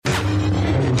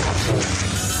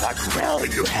all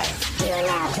you have. You are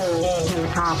now tuned in to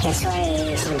Hawkins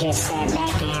Way, so just sit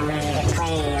back and ready to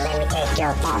play. Let me take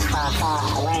your thoughts far,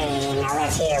 far away. Now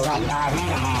let's hear what Darth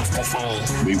Vader has to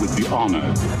say. We would be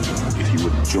honored if you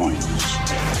would join us.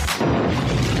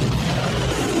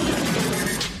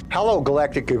 Hello,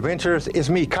 Galactic Adventures. It's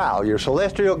me, Kyle, your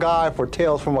celestial guide for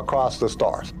Tales from Across the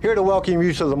Stars. Here to welcome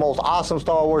you to the most awesome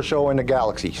Star Wars show in the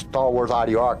galaxy, Star Wars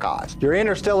Audio Archives. Your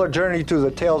interstellar journey through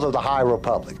the tales of the High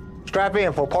Republic. Strap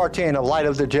in for part 10 of Light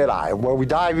of the Jedi, where we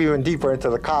dive even deeper into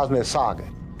the cosmic saga.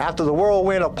 After the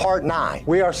whirlwind of part 9,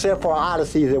 we are set for an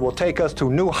odyssey that will take us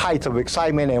to new heights of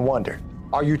excitement and wonder.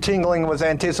 Are you tingling with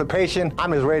anticipation?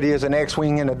 I'm as ready as an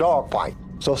X-Wing in a dogfight.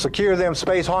 So secure them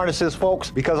space harnesses,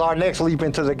 folks, because our next leap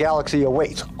into the galaxy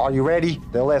awaits. Are you ready?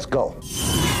 Then let's go.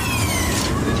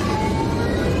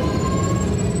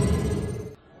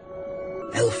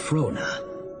 Elfrona.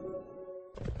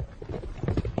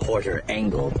 Porter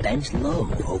Engle bent low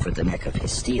over the neck of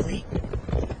his Steely,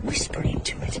 whispering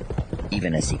to it,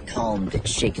 even as he calmed its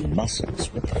shaking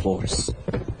muscles with the Force.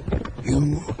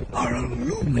 "You are a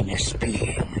luminous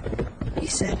being," he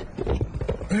said.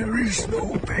 "There is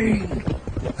no pain.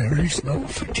 There is no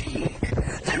fatigue.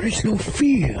 There is no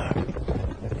fear.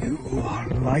 You are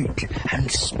light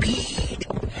and speed,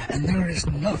 and there is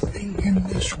nothing in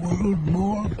this world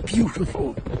more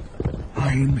beautiful.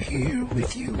 I am here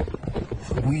with you.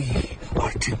 We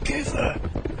are together.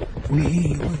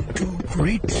 We will do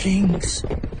great things.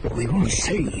 We will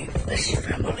save this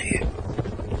family."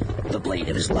 The blade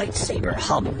of his lightsaber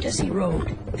hummed as he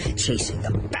rode, chasing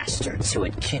the bastards who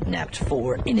had kidnapped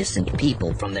 4 innocent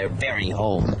people from their very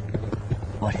home.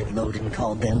 What had Loden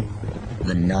called them?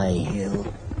 The Nihil.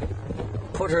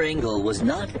 Porter Engle was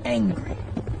not angry.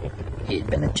 He had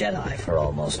been a Jedi for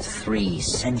almost 3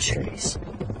 centuries.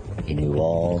 He knew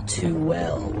all too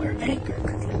well where anger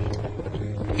could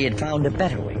lead. He had found a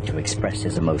better way to express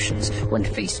his emotions when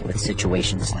faced with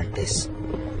situations like this.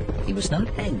 He was not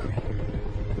angry.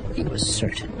 He was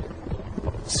certain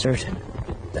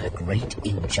that a great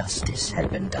injustice had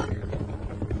been done.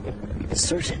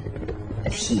 Certain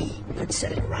that he could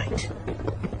set it right.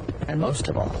 And most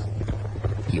of all,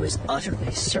 he was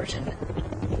utterly certain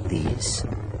these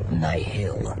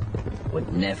Nihil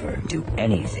would never do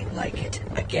anything like it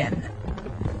again,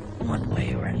 one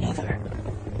way or another.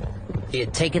 He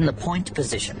had taken the point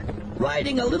position,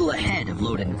 riding a little ahead of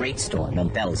Loden Greatstorm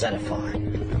and Bel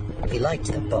Zettifar. He liked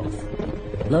them both.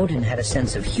 Loden had a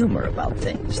sense of humor about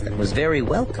things that was very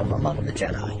welcome among the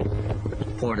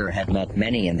Jedi. Porter had met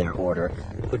many in their order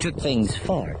who took things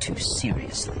far too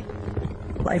seriously.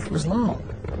 Life was long,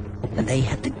 and they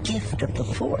had the gift of the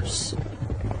Force.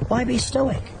 Why be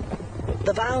stoic?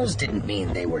 The vows didn't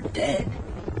mean they were dead.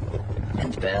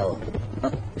 And Bel...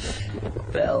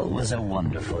 Bel was a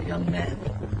wonderful young man,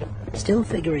 still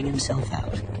figuring himself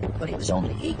out, but he was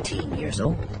only 18 years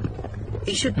old.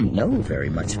 He shouldn't know very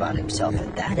much about himself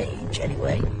at that age,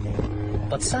 anyway.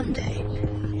 But someday,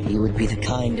 he would be the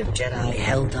kind of Jedi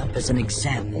held up as an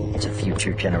example to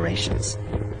future generations.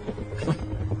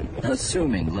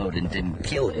 Assuming Loden didn't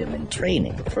kill him in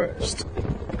training first.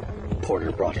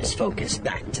 Porter brought his focus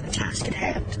back to the task at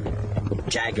hand.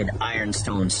 Jagged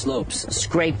ironstone slopes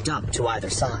scraped up to either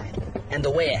side, and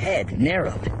the way ahead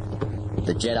narrowed.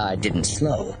 The Jedi didn't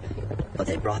slow, but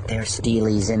they brought their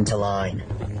Steelies into line,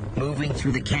 moving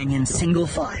through the canyon single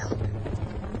file.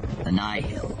 The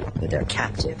Nihil, with their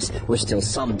captives, were still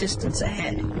some distance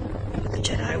ahead, but the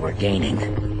Jedi were gaining.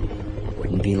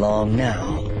 Wouldn't be long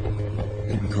now.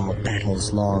 He recalled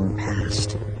battles long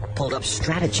past, pulled up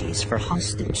strategies for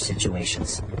hostage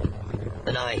situations.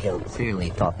 The Nihil clearly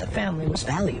thought the family was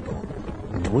valuable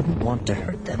and wouldn't want to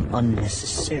hurt them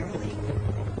unnecessarily.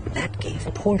 That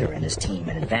gave Porter and his team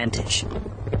an advantage.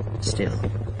 Still,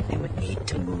 they would need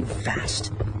to move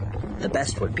fast. The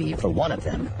best would be for one of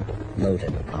them,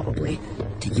 Loden probably,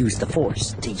 to use the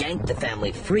Force to yank the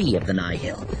family free of the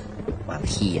Nihil, while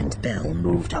he and Bel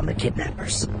moved on the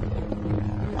kidnappers.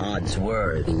 Odds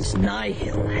were these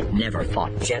Nihil had never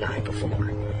fought Jedi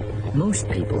before. Most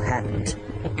people hadn't,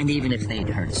 and even if they'd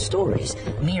heard stories,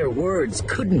 mere words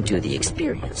couldn't do the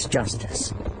experience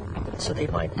justice. So they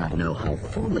might not know how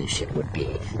foolish it would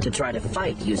be to try to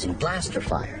fight using blaster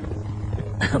fire.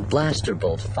 A blaster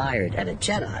bolt fired at a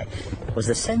Jedi was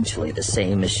essentially the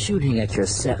same as shooting at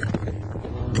yourself.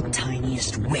 The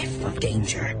tiniest whiff of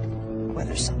danger,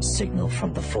 whether some signal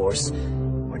from the Force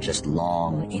or just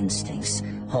long instincts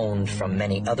honed from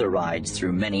many other rides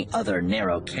through many other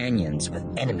narrow canyons with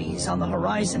enemies on the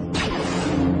horizon.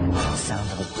 The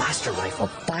sound of a blaster rifle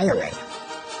firing.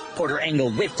 Porter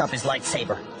Engle whipped up his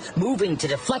lightsaber, moving to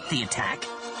deflect the attack,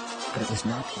 but it was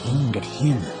not aimed at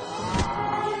him.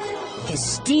 his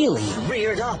Steely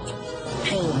reared up,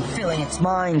 pain filling its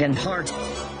mind and heart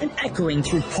and echoing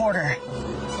through Porter.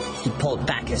 He pulled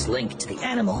back his link to the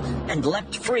animal and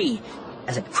leapt free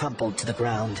as it crumpled to the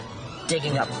ground,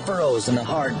 digging up furrows in the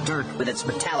hard dirt with its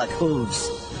metallic hooves.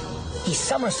 He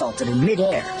somersaulted in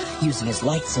midair, using his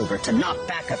lightsaber to knock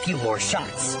back a few more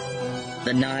shots.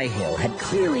 The Nihil had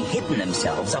clearly hidden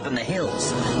themselves up in the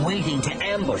hills, waiting to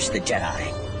ambush the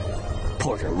Jedi.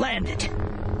 Porter landed.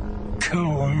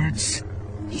 "Cowards,"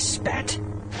 he spat.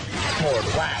 More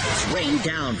blasts rained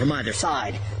down from either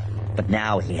side, but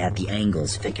now he had the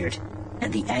angles figured,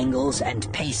 and the angles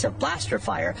and pace of blaster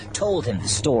fire told him the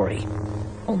story.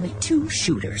 Only 2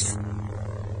 shooters.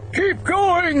 "Keep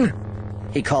going,"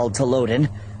 he called to Loden,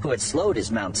 who had slowed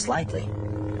his mount slightly.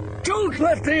 "Don't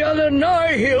let the other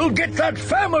Nihil get that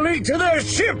family to their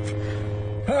ship.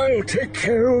 I'll take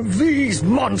care of these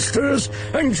monsters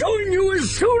and join you as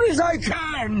soon as I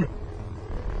can."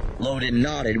 Loden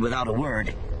nodded without a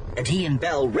word, and he and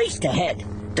Bell raced ahead,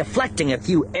 deflecting a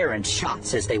few errant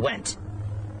shots as they went.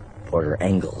 Porter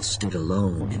Engel stood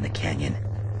alone in the canyon,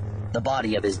 the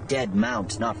body of his dead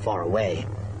mount not far away.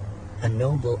 A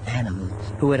noble animal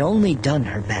who had only done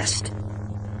her best.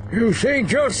 "You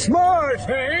think you're smart,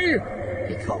 eh?"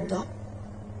 he called up.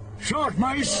 "Shot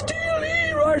my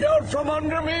Steely right out from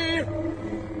under me."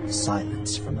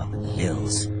 Silence from up in the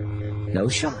hills. No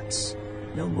shots,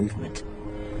 no movement.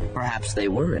 Perhaps they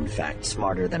were, in fact,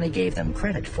 smarter than he gave them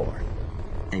credit for.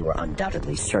 They were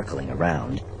undoubtedly circling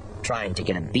around, trying to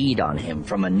get a bead on him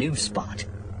from a new spot.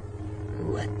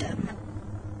 Let them.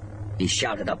 He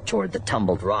shouted up toward the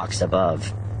tumbled rocks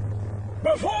above.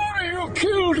 "Before you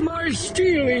killed my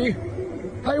Steely,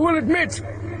 I will admit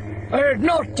I had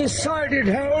not decided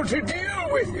how to deal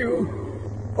with you.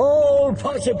 All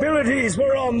possibilities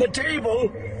were on the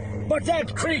table, but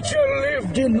that creature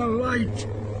lived in the light,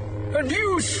 and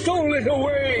you stole it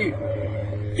away.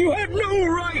 You had no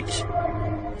right.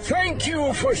 Thank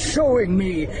you for showing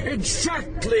me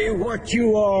exactly what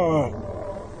you are.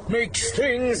 Makes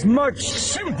things much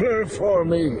simpler for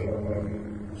me."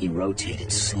 He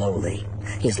rotated slowly,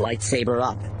 his lightsaber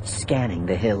up, scanning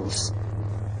the hills.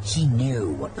 He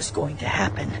knew what was going to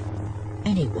happen.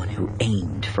 Anyone who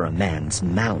aimed for a man's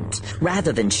mount,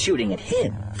 rather than shooting at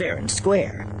him fair and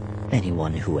square,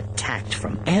 anyone who attacked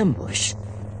from ambush,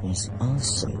 was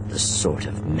also the sort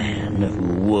of man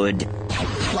who would...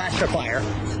 Blaster fire!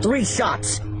 3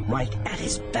 shots! Right at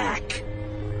his back.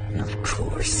 Of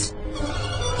course.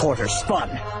 Porter spun,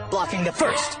 blocking the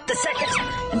first, the second,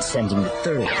 and sending the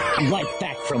third right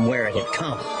back from where it had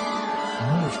come.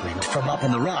 Movement from up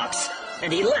in the rocks,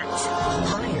 and he leapt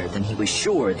higher than he was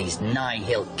sure these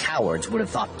Nihil cowards would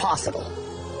have thought possible.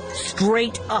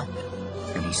 Straight up,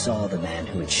 and he saw the man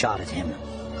who had shot at him.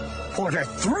 Porter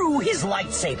threw his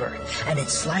lightsaber, and it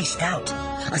sliced out,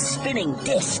 a spinning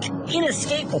disc,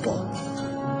 inescapable.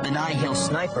 The Nihil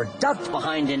sniper ducked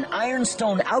behind an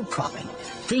ironstone outcropping,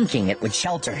 thinking it would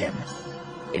shelter him.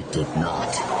 It did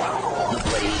not. The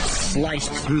blade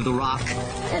sliced through the rock,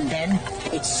 and then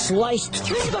it sliced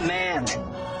through the man.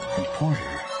 And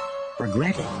Porter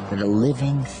regretted that a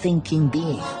living, thinking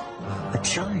being, a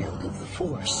child of the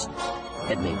Force,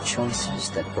 had made choices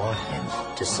that brought him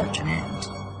to such an end.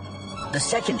 The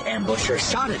second ambusher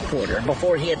shot at Porter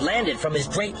before he had landed from his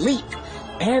great leap,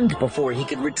 and before he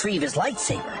could retrieve his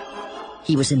lightsaber.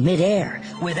 He was in midair,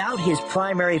 without his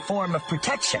primary form of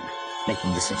protection,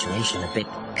 making the situation a bit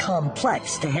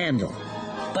complex to handle.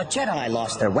 But Jedi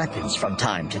lost their weapons from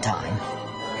time to time,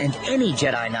 and any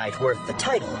Jedi Knight worth the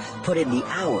title put in the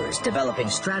hours developing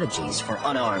strategies for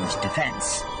unarmed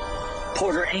defense.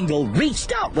 Porter Engel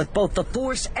reached out with both the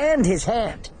Force and his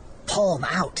hand, palm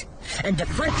out, and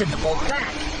deflected the bolt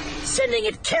back, sending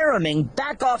it caroming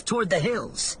back off toward the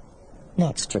hills.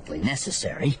 Not strictly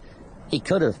necessary. He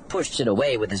could have pushed it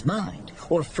away with his mind,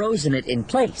 or frozen it in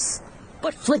place.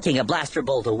 But flicking a blaster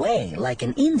bolt away like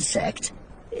an insect,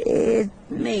 it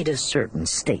made a certain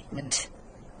statement.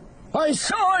 "I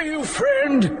saw you,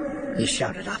 friend!" he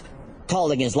shouted up,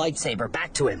 calling his lightsaber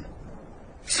back to him.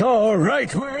 "Saw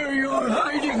right where you're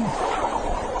hiding!"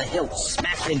 The hilt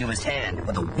smacked into his hand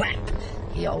with a whap.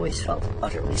 He always felt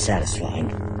utterly satisfying,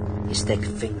 his thick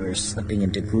fingers slipping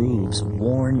into grooves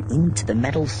worn into the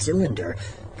metal cylinder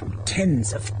from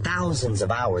tens of thousands of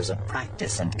hours of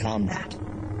practice and combat.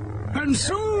 "And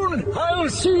soon I'll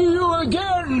see you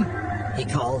again," he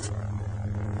called.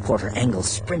 Porter Engel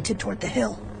sprinted toward the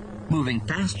hill, moving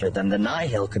faster than the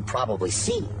Nihil could probably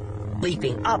see,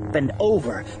 leaping up and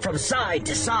over from side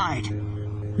to side.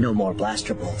 No more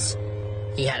blaster bolts.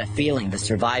 He had a feeling the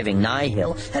surviving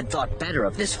Nihil had thought better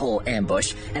of this whole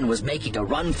ambush and was making a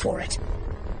run for it.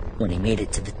 When he made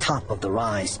it to the top of the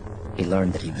rise, he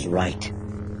learned that he was right.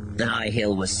 The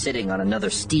Nihil was sitting on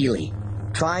another Steely,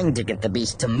 trying to get the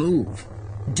beast to move,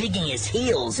 digging his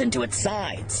heels into its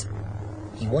sides.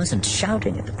 He wasn't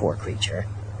shouting at the poor creature,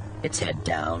 its head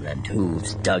down and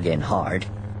hooves dug in hard.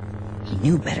 He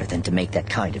knew better than to make that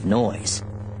kind of noise.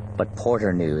 But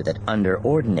Porter knew that under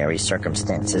ordinary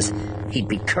circumstances, he'd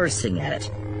be cursing at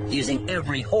it, using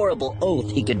every horrible oath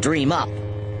he could dream up.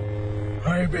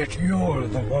 I bet you're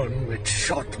the one that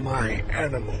shot my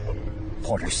animal,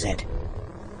 Porter said.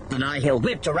 The Nihil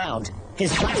whipped around,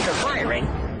 his blaster firing,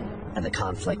 and the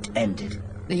conflict ended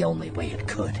the only way it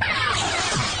could.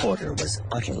 Porter was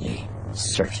utterly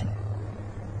certain.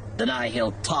 The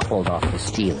Nihil toppled off the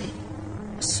Steely,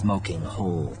 a smoking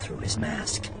hole through his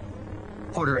mask.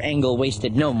 Porter Engle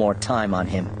wasted no more time on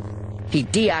him. He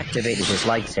deactivated his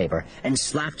lightsaber and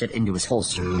slapped it into his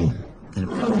holster, then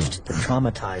approached the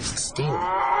traumatized Steely,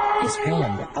 his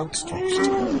hand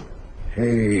outstretched.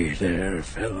 Hey there,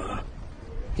 fella,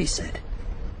 he said.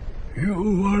 You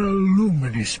are a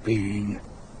luminous being.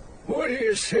 What do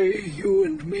you say you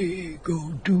and me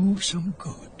go do some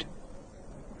good?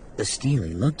 The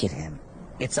Steely looked at him,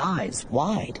 its eyes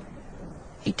wide.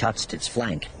 He touched its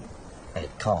flank, and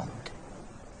it calmed.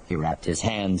 He wrapped his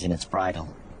hands in its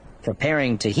bridle,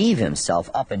 preparing to heave himself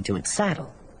up into its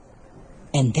saddle.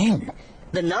 And then,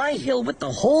 the Nihil with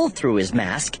the hole through his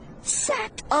mask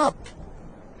sat up.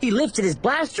 He lifted his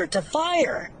blaster to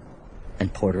fire.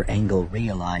 And Porter Engle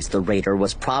realized the raider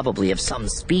was probably of some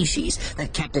species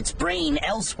that kept its brain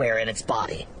elsewhere in its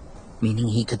body, meaning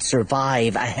he could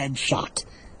survive a headshot.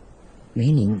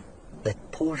 Meaning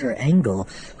that Porter Engle,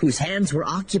 whose hands were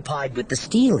occupied with the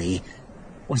Steely,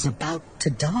 was about to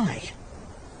die.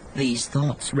 These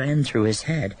thoughts ran through his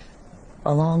head,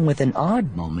 along with an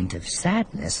odd moment of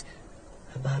sadness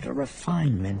about a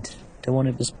refinement to one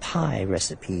of his pie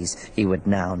recipes he would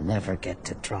now never get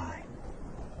to try.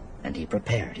 And he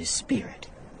prepared his spirit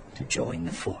to join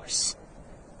the Force.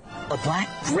 A black,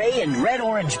 gray, and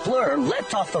red-orange blur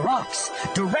leapt off the rocks,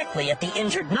 directly at the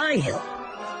injured Nihil.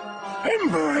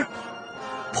 Ember!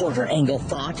 Porter Engle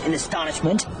thought in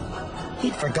astonishment.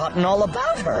 He'd forgotten all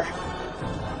about her.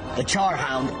 The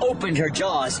Charhound opened her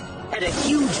jaws, and a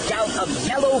huge gout of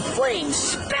yellow flame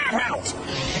spat out,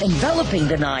 enveloping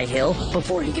the Nihil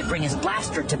before he could bring his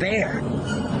blaster to bear.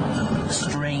 A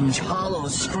strange, hollow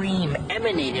scream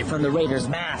emanated from the raider's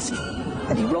mask,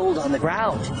 and he rolled on the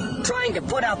ground, trying to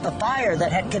put out the fire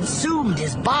that had consumed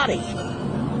his body.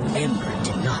 Ember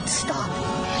did not stop,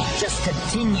 just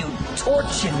continued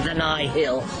torching the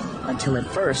Nihil until at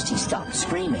first he stopped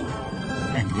screaming,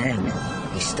 and then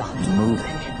he stopped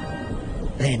moving.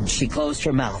 Then she closed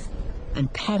her mouth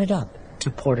and padded up to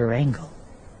Porter Engle,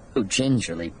 who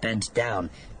gingerly bent down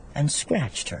and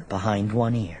scratched her behind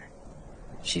one ear.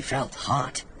 She felt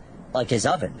hot, like his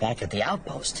oven back at the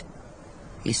outpost.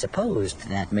 He supposed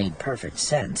that made perfect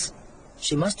sense.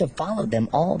 She must have followed them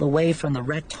all the way from the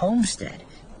wrecked homestead.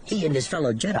 He and his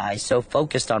fellow Jedi so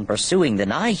focused on pursuing the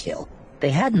Nihil, they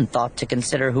hadn't thought to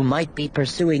consider who might be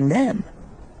pursuing them.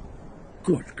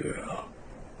 Good girl,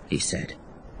 he said.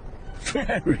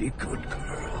 Very good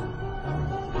girl.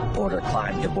 Porter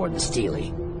climbed aboard the Steely,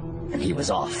 and he was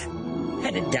off,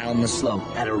 headed down the slope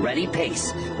at a ready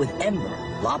pace, with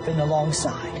Ember lopping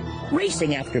alongside,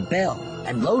 racing after Bell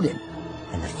and Loden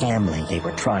and the family they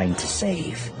were trying to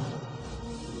save.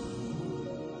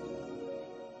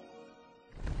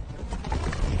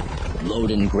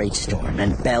 Loden Greatstorm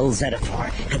and Bell Zettifar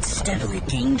had steadily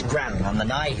gained ground on the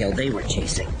Nihil they were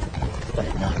chasing, but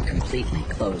had not completely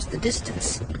closed the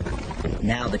distance.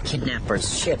 Now the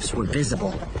kidnappers' ships were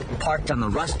visible, parked on the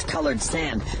rust-colored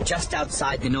sand just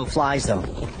outside the no-fly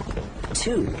zone.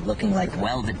 Two looking like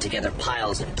welded-together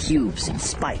piles of cubes and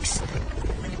spikes,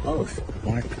 and both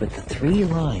marked with the 3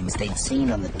 lines they'd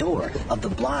seen on the door of the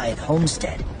Blythe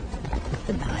homestead.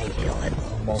 The Nihil had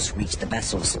almost reached the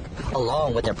vessels,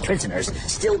 along with their prisoners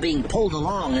still being pulled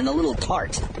along in the little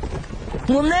cart.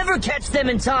 "We'll never catch them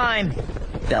in time,"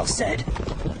 Bell said.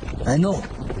 "I know,"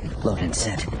 Loden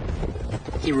said.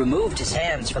 He removed his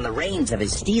hands from the reins of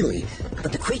his Steely,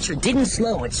 but the creature didn't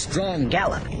slow its strong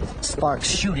gallop, sparks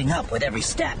shooting up with every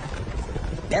step.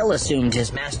 Bell assumed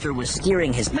his master was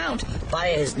steering his mount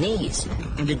via his knees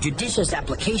and a judicious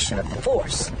application of the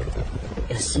Force.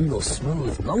 In a single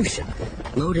smooth motion,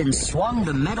 Loden swung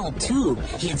the metal tube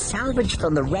he had salvaged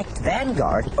from the wrecked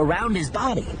Vanguard around his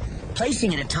body,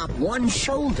 placing it atop one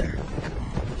shoulder.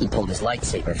 He pulled his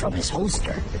lightsaber from his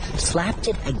holster, slapped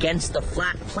it against the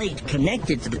flat plate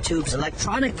connected to the tube's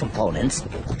electronic components,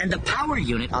 and the power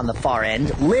unit on the far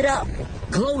end lit up,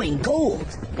 glowing gold,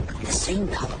 the same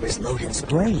color as Loden's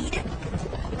blade.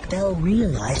 Bell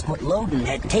realized what Loden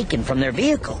had taken from their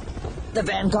vehicle. The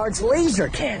Vanguard's laser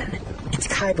cannon. Its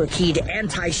kyber-keyed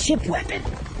anti-ship weapon.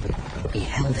 He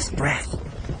held his breath.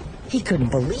 He couldn't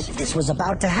believe this was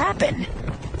about to happen.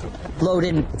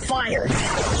 Loden fired.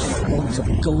 Bolts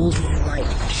of golden light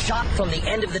shot from the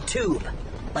end of the tube.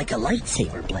 Like a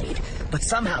lightsaber blade, but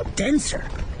somehow denser.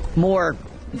 More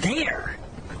there.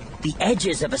 The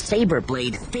edges of a saber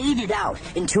blade faded out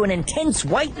into an intense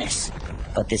whiteness.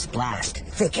 But this blast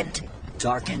thickened,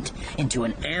 darkened into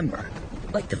an amber,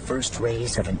 like the first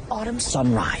rays of an autumn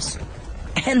sunrise.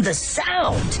 And the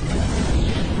sound!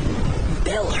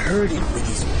 Bell heard it with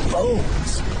his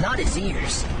bones, not his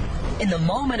ears. In the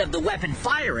moment of the weapon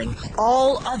firing,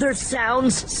 all other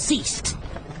sounds ceased.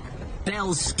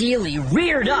 Bell's Steely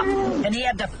reared up, and he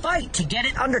had to fight to get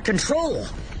it under control,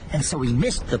 and so he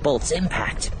missed the bolt's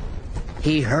impact.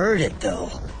 He heard it,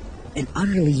 though. An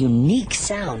utterly unique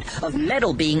sound of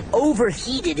metal being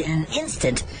overheated in an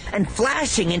instant and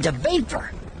flashing into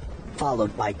vapor,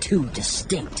 followed by two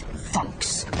distinct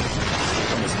thunks.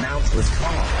 When his mount was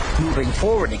calm, moving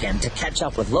forward again to catch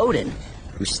up with Loden,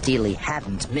 who Steely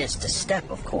hadn't missed a step,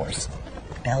 of course,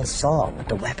 Bell saw what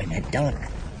the weapon had done.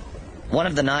 One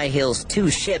of the Nihil's two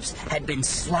ships had been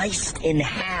sliced in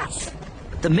half.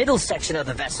 The middle section of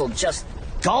the vessel just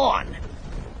gone.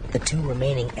 The two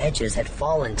remaining edges had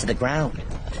fallen to the ground,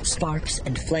 sparks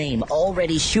and flame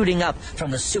already shooting up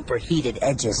from the superheated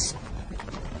edges.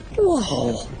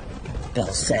 Whoa,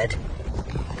 Bell said.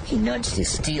 He nudged his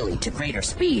Steely to greater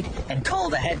speed and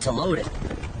called ahead to Loden.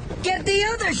 Get the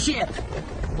other ship!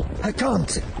 I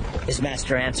can't, his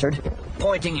master answered,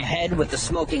 pointing ahead with the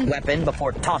smoking weapon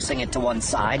before tossing it to one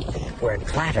side, where it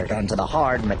clattered onto the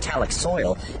hard metallic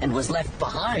soil and was left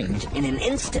behind in an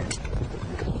instant.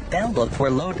 Bell looked where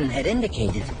Loden had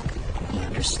indicated. He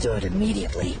understood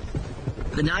immediately.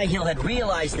 The Nihil had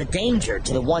realized the danger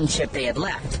to the one ship they had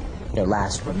left, their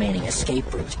last remaining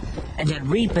escape route, and had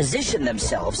repositioned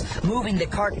themselves, moving the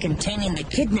cart containing the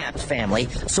kidnapped family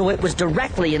so it was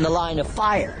directly in the line of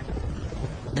fire.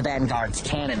 The Vanguard's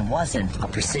cannon wasn't a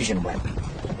precision weapon,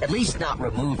 at least not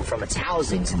removed from its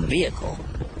housings in the vehicle.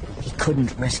 He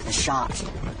couldn't risk the shot.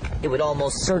 It would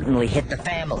almost certainly hit the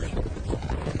family.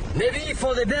 Maybe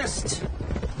for the best,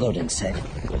 Loden said.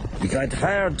 If I'd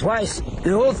fired twice,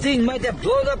 the whole thing might have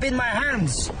blown up in my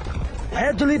hands. I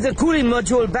had to leave the cooling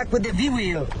module back with the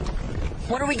V-wheel.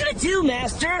 What are we gonna do,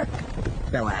 Master?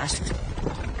 Bell asked.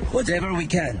 Whatever we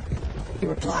can, he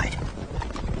replied.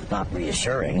 Not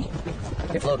reassuring.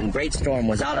 If Loden Greatstorm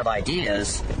was out of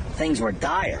ideas, things were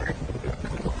dire.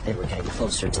 They were getting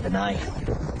closer to the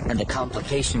Nihil, and the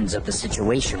complications of the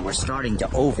situation were starting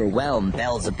to overwhelm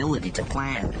Bell's ability to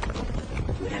plan.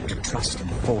 He would have to trust in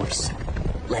the Force.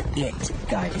 Let it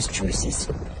guide his choices.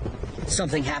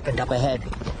 Something happened up ahead.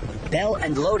 Bell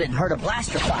and Loden heard a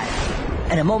blaster fire,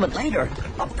 and a moment later,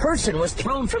 a person was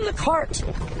thrown from the cart.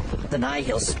 The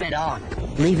Nihil sped on,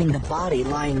 leaving the body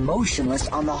lying motionless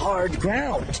on the hard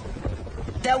ground.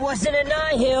 That wasn't a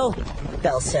Nihil,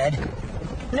 Bell said.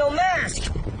 No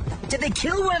mask! Did they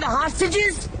kill one of the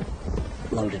hostages?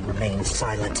 Loden remained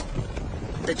silent.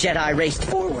 The Jedi raced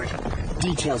forward,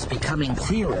 details becoming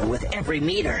clearer with every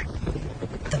meter.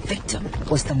 The victim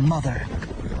was the mother.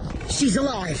 She's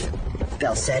alive,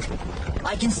 Bell said.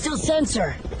 I can still sense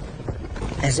her.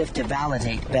 As if to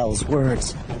validate Bell's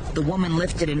words, the woman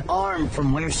lifted an arm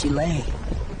from where she lay.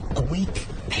 A weak,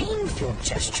 pain-filled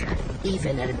gesture,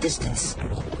 even at a distance.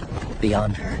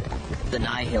 Beyond her, the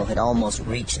Nihil had almost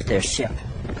reached their ship.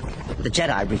 The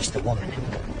Jedi reached the woman.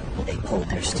 They pulled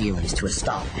their Steelies to a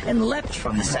stop and leapt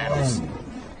from the saddles.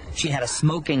 She had a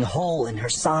smoking hole in her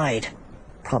side.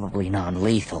 Probably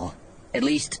non-lethal. At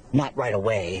least, not right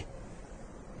away.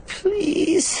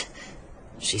 Please,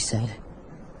 she said,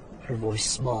 her voice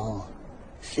small,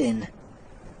 thin.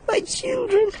 My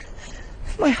children,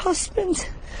 my husband,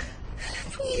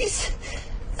 please,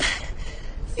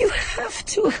 you have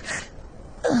to.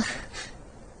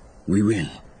 We will,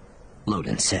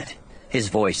 Loden said, his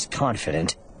voice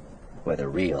confident. Whether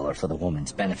real or for the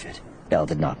woman's benefit, Bell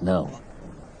did not know.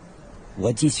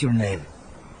 What is your name?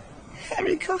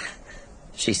 Erica,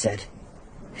 she said.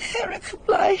 Erica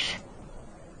Blythe.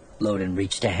 Loden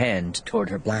reached a hand toward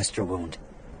her blaster wound.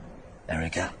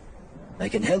 Erica, I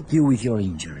can help you with your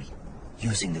injury,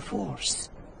 using the Force.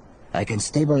 I can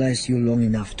stabilize you long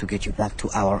enough to get you back to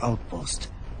our outpost.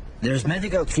 There's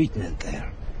medical treatment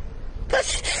there.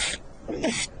 But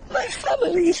my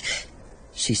family,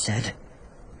 she said,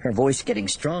 her voice getting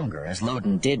stronger as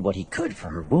Loden did what he could for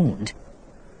her wound.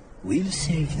 We'll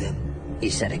save them, he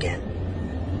said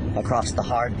again. Across the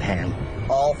hard pan,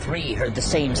 all three heard the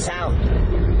same sound.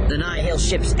 The Nihil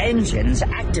ship's engines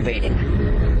activating.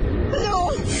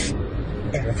 No!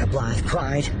 Erica Blythe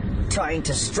cried, trying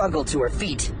to struggle to her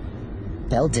feet.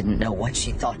 Belle didn't know what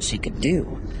she thought she could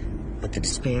do, but the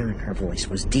despair in her voice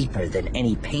was deeper than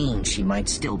any pain she might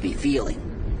still be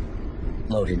feeling.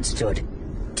 Loden stood,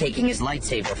 taking his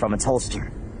lightsaber from its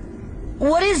holster.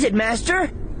 What is it,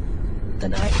 Master? The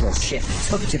Nihil ship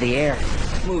took to the air,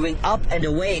 moving up and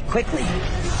away quickly.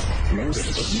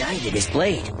 Loden ignited his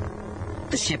blade.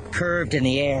 The ship curved in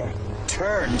the air,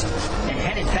 turned, and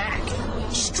headed back,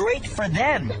 straight for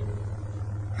them.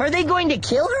 Are they going to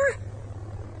kill her?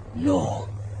 No,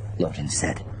 Loden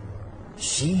said.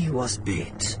 she was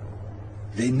bait.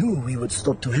 They knew we would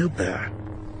stop to help her.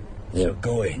 They're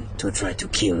going to try to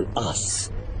kill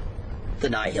us. The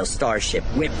Nihil starship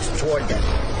whipped toward them.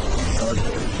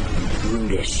 Ugly,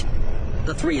 brutish.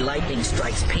 The 3 lightning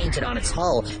strikes painted on its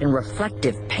hull in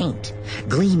reflective paint,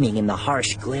 gleaming in the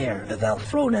harsh glare of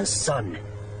Alfrona's sun.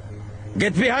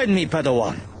 Get behind me,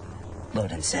 Padawan,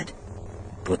 Loden said.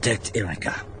 Protect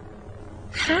Erica.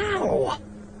 How?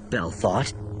 Belle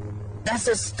thought. That's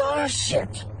a starship.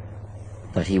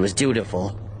 But he was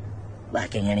dutiful.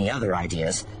 Lacking any other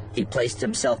ideas, he placed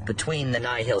himself between the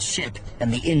Nihil ship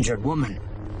and the injured woman,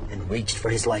 and reached for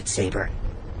his lightsaber.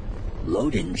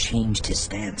 Loden changed his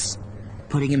stance,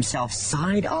 putting himself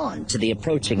side on to the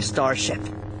approaching starship.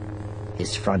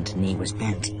 His front knee was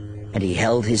bent, and he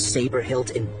held his saber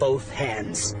hilt in both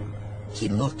hands. He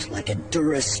looked like a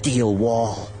Durasteel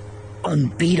wall,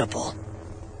 unbeatable.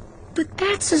 But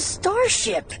that's a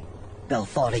starship, Belle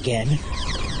thought again.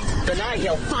 The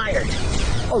Nihil fired,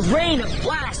 a rain of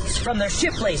blasts from their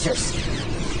ship lasers.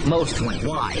 Most went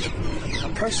wide. A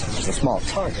person was a small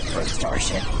target for a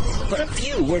starship, but a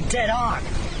few were dead on.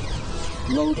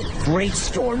 Loden's great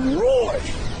storm roared,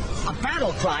 a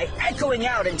battle cry echoing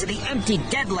out into the empty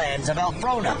deadlands of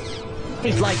Alfrona.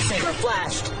 His lightsaber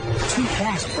flashed, too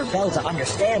fast for Belle to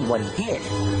understand what he did,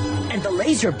 and the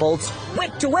laser bolts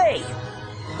whipped away.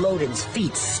 Loden's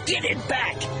feet skidded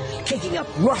back, kicking up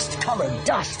rust-colored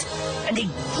dust, and he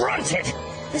grunted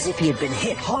as if he had been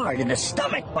hit hard in the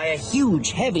stomach by a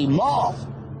huge, heavy maul.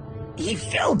 He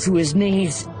fell to his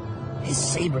knees, his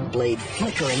saber blade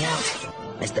flickering out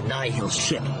as the Nihil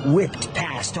ship whipped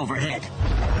past overhead.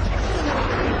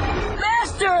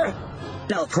 Master!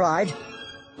 Belle cried.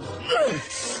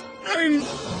 I'm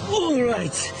all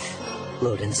right,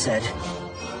 Loden said.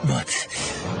 but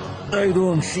I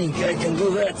don't think I can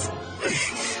do that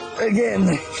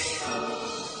again.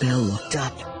 Belle looked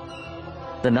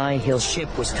up. The Nihil ship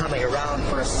was coming around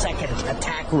for a second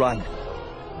attack run.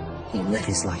 He lit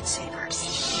his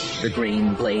lightsaber, the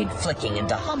green blade flicking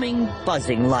into humming,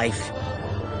 buzzing life.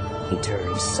 He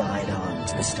turned side on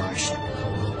to the starship.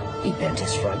 He bent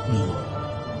his front knee.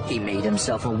 He made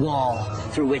himself a wall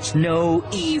through which no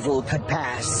evil could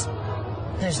pass.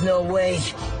 There's no way,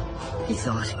 he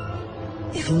thought.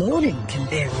 If Loden can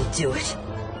barely do it,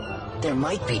 there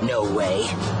might be no way.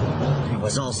 There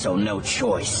was also no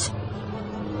choice.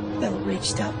 Belle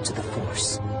reached out to the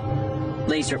Force.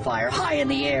 Laser fire high in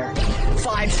the air.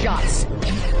 5 shots.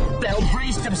 Belle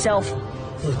braced himself,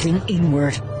 looking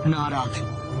inward, not up.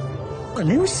 A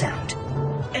new sound.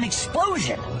 An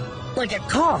explosion. Like a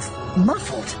cough,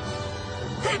 muffled.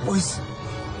 That was...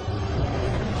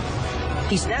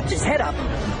 He snapped his head up,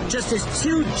 just as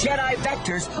 2 Jedi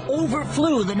vectors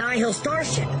overflew the Nihil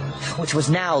starship, which was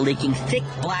now leaking thick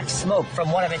black smoke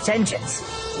from one of its engines.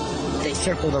 They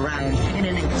circled around in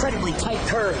an incredibly tight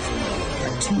curve, a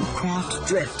 2-craft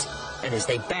drift, and as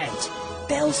they banked,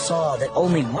 Belle saw that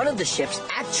only one of the ships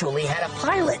actually had a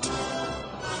pilot.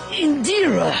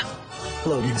 Indira,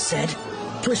 Loden said,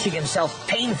 pushing himself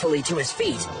painfully to his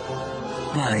feet.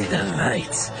 by the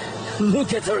lights,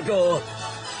 look at her go.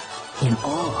 In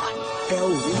awe, Belle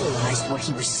realized what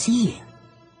he was seeing.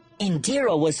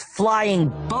 Indira was flying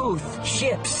both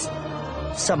ships.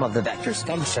 Some of the vector's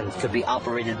functions could be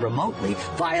operated remotely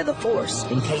via the Force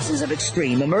in cases of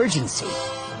extreme emergency.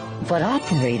 But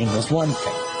operating was one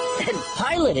thing, and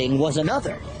piloting was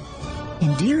another.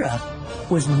 Indira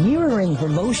was mirroring her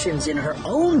motions in her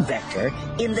own vector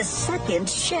in the second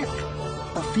ship,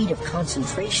 a feat of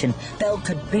concentration Belle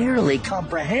could barely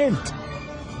comprehend.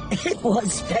 It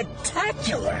was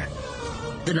spectacular.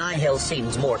 The Nihil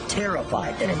seemed more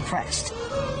terrified than impressed.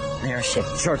 Their ship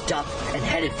jerked up and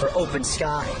headed for open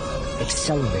sky,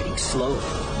 accelerating slowly,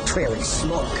 trailing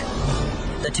smoke.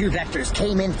 The 2 vectors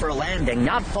came in for a landing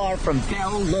not far from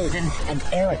Belle, Loden, and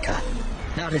Erica,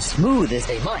 not as smooth as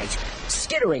they might,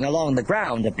 skittering along the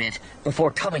ground a bit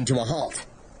before coming to a halt.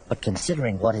 But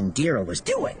considering what Indira was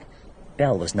doing,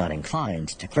 Belle was not inclined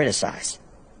to criticize.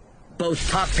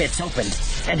 Both cockpits opened,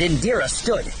 and Indira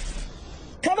stood.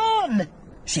 "Come on!"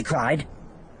 she cried.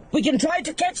 "We can try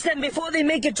to catch them before they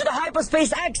make it to the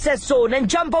hyperspace access zone and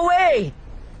jump away!"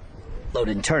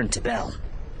 Loden turned to Bell.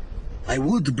 "I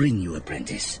would bring you,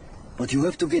 apprentice, but you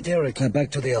have to get Erica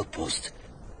back to the outpost.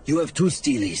 You have 2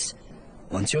 Steelies.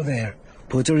 Once you're there,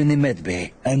 put her in the med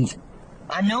bay, and—"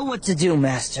 "I know what to do,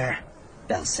 Master,"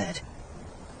 Bell said.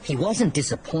 He wasn't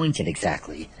disappointed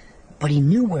exactly, but he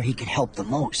knew where he could help the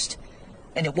most.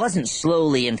 And it wasn't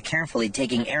slowly and carefully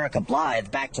taking Erica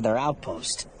Blythe back to their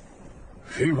outpost.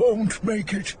 "He won't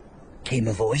make it," came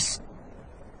a voice.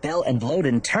 Bell and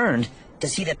Loden turned to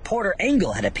see that Porter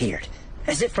Engel had appeared,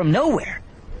 as if from nowhere,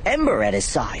 Ember at his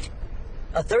side.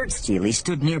 A third Steely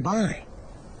stood nearby,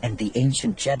 and the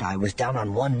ancient Jedi was down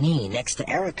on one knee next to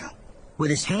Erica, with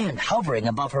his hand hovering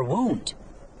above her wound.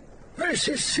 "This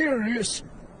is serious.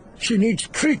 She needs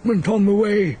treatment on the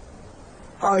way.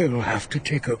 I'll have to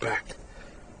take her back.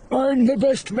 I'm the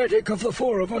best medic of the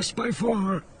 4 of us by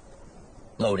far."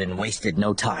 Loden wasted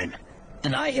no time. The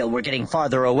Nihil were getting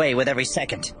farther away with every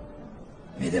second.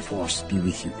 "May the Force be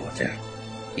with you, Porter,"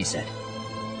 he said.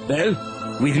 "Bell,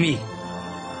 with me."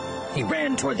 He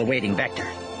ran toward the waiting Vector.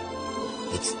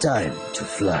 "It's time to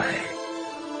fly."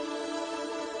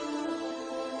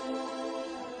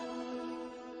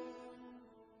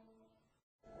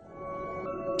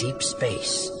 Deep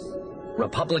space.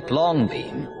 Republic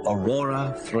Longbeam,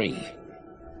 Aurora 3.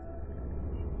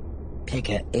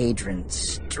 Pika Adrian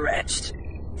stretched,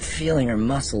 feeling her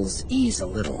muscles ease a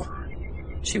little.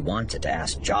 She wanted to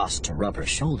ask Joss to rub her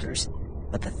shoulders,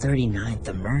 but the 39th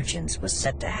emergence was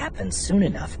set to happen soon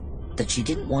enough that she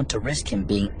didn't want to risk him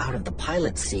being out of the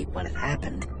pilot's seat when it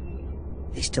happened.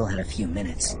 They still had a few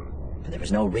minutes, but there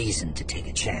was no reason to take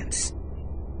a chance.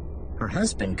 Her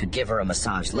husband could give her a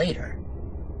massage later,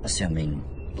 assuming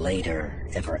later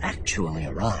ever actually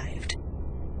arrived.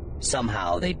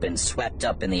 Somehow they'd been swept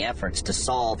up in the efforts to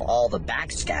solve all the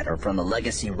backscatter from the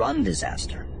Legacy Run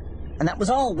disaster. And that was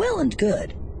all well and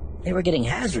good. They were getting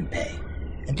hazard pay,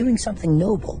 and doing something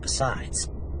noble besides.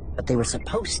 But they were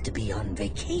supposed to be on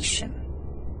vacation.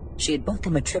 She had booked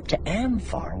them a trip to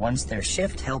Amphar once their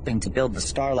shift helping to build the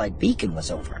Starlight Beacon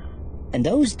was over. And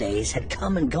those days had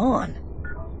come and gone.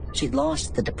 She'd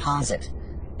lost the deposit,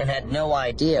 and had no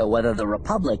idea whether the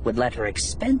Republic would let her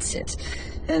expense it,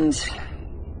 and...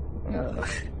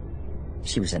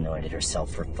 She was annoyed at herself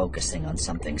for focusing on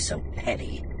something so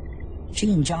petty.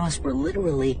 She and Joss were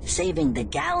literally saving the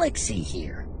galaxy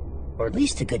here, or at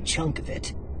least a good chunk of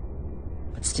it.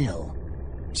 But still,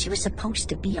 she was supposed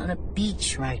to be on a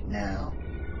beach right now,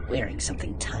 wearing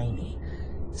something tiny,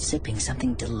 sipping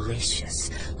something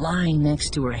delicious, lying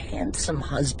next to her handsome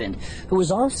husband, who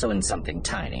was also in something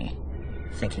tiny,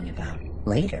 thinking about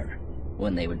later,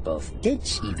 when they would both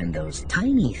ditch even those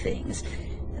tiny things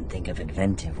and think of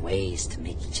inventive ways to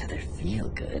make each other feel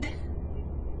good.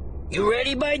 "You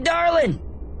ready, my darling?"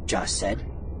 Joss said.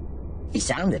 He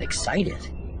sounded excited.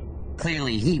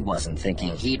 Clearly he wasn't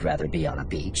thinking he'd rather be on a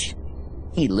beach.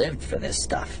 He lived for this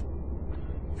stuff.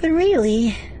 But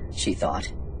really, she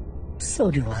thought, so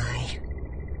do I.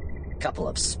 A couple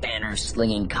of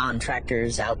spanner-slinging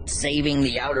contractors out saving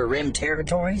the Outer Rim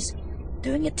territories.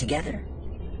 Doing it together.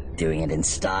 Doing it in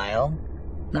style.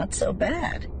 Not so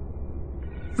bad.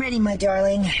 "Ready, my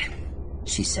darling,"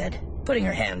 she said, putting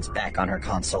her hands back on her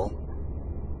console.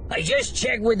 "I just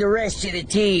checked with the rest of the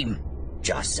team,"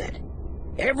 Joss said.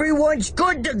 "Everyone's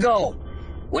good to go.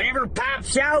 Whatever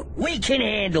pops out, we can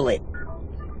handle it."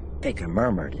 Baker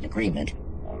murmured in agreement,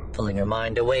 pulling her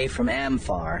mind away from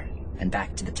Amphar and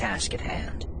back to the task at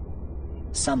hand.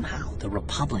 Somehow, the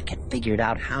Republic had figured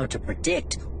out how to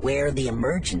predict where the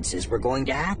emergences were going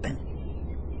to happen.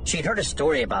 She'd heard a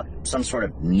story about some sort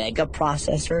of mega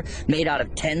processor made out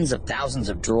of tens of thousands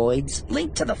of droids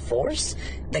linked to the Force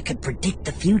that could predict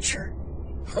the future.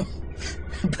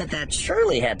 But that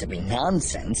surely had to be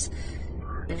nonsense.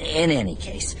 In any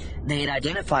case, they had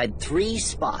identified 3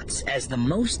 spots as the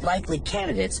most likely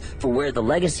candidates for where the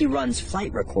Legacy Run's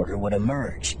flight recorder would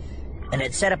emerge, and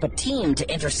had set up a team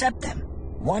to intercept them,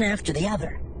 one after the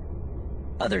other.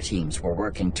 Other teams were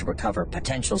working to recover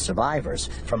potential survivors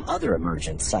from other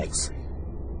emergent sites.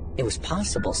 It was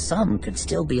possible some could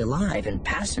still be alive in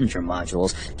passenger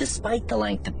modules despite the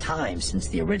length of time since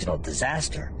the original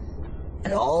disaster,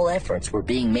 and all efforts were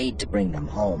being made to bring them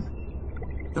home.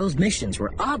 Those missions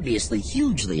were obviously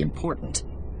hugely important,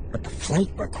 but the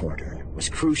flight recorder was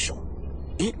crucial.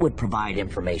 It would provide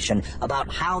information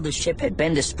about how the ship had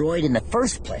been destroyed in the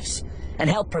first place, and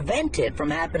help prevent it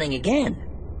from happening again.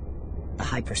 The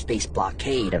hyperspace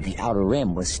blockade of the Outer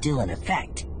Rim was still in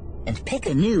effect, and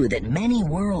Pika knew that many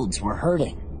worlds were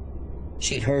hurting.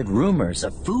 She'd heard rumors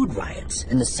of food riots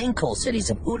in the sinkhole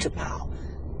cities of Utapau,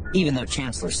 even though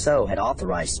Chancellor So had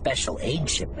authorized special aid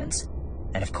shipments.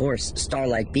 And of course,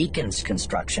 Starlight Beacon's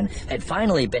construction had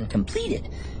finally been completed,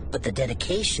 but the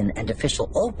dedication and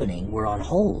official opening were on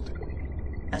hold.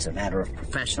 As a matter of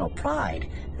professional pride,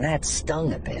 that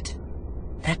stung a bit.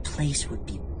 That place would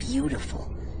be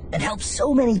beautiful and help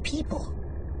so many people.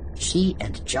 She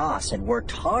and Joss had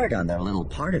worked hard on their little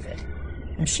part of it,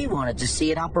 and she wanted to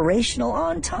see it operational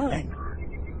on time.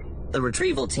 The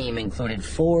retrieval team included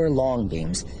 4 long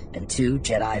beams and 2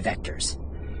 Jedi vectors.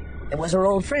 It was her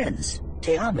old friends,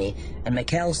 Teami and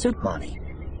Mikhail Sukmani,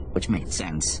 which made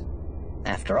sense.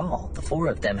 After all, the 4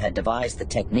 of them had devised the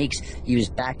techniques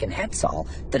used back in Hetzal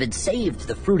that had saved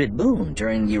the fruited moon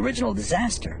during the original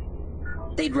disaster.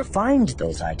 They'd refined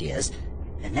those ideas,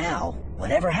 and now,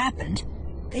 whatever happened,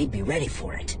 they'd be ready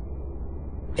for it.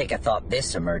 Pika thought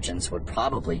this emergence would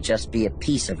probably just be a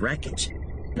piece of wreckage.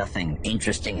 Nothing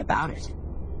interesting about it.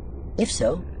 If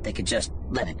so, they could just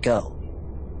let it go.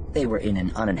 They were in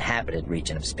an uninhabited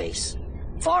region of space,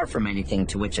 far from anything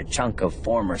to which a chunk of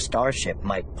former starship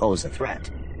might pose a threat.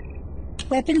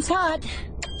 "Weapons hot,"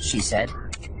 she said.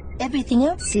 "Everything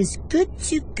else is good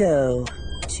to go.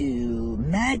 To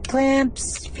mag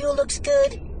clamps, fuel looks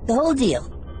good, the whole deal."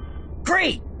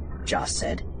 "Great," Joss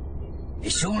said.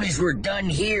 "As soon as we're done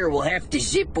here, we'll have to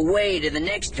zip away to the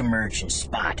next emergence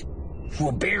spot.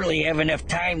 We'll barely have enough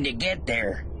time to get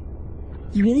there."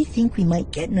 "You really think we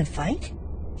might get in a fight?"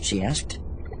 she asked.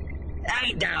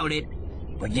 "I doubt it.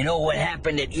 But you know what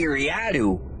happened at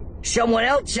Iriadu? Someone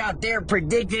else out there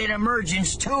predicted an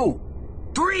emergence too.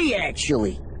 3,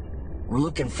 actually. We're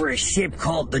looking for a ship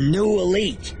called the New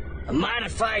Elite, a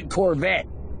modified corvette.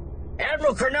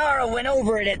 Admiral Carnara went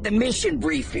over it at the mission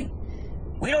briefing.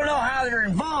 We don't know how they're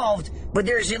involved, but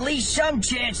there's at least some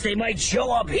chance they might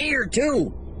show up here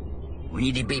too. We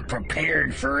need to be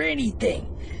prepared for anything.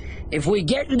 If we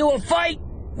get into a fight,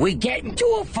 we get into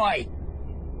a fight."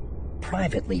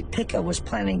 Privately, Pika was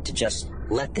planning to just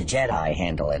let the Jedi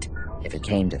handle it, if it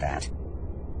came to that.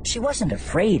 She wasn't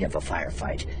afraid of a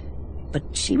firefight, but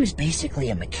she was basically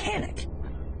a mechanic.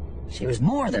 She was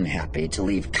more than happy to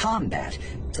leave combat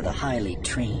to the highly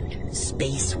trained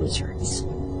space wizards.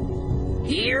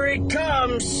 "Here it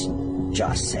comes,"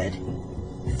 Joss said.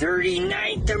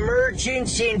 39th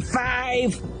emergence in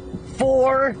 5,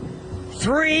 4,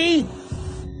 3,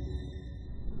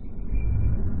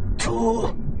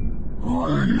 2,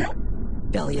 1,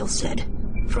 Belial said,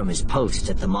 from his post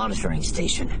at the monitoring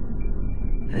station.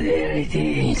 "There it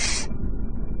is.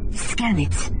 Scan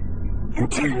it,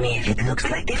 and tell me if it looks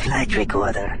like the flight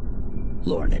recorder,"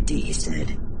 Lorna D.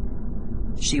 said.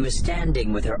 She was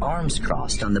standing with her arms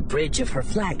crossed on the bridge of her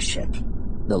flagship,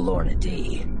 the Lorna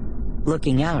D.,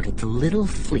 looking out at the little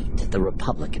fleet that the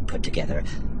Republic had put together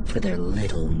for their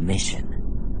little mission.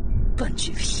 Bunch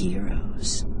of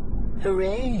heroes.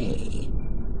 Hooray!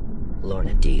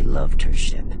 Lorna D. loved her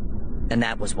ship, and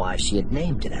that was why she had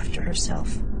named it after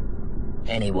herself.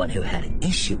 Anyone who had an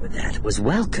issue with that was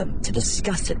welcome to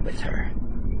discuss it with her.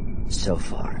 So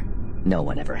far, no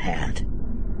one ever had.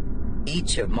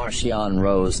 Each of Marchion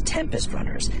Ro's Tempest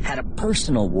Runners had a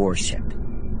personal warship,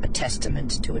 a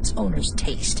testament to its owner's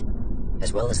taste,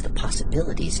 as well as the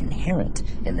possibilities inherent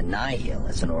in the Nihil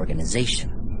as an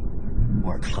organization.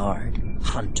 Work hard,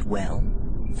 hunt well,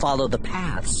 follow the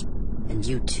paths, and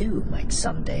you too might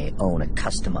someday own a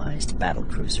customized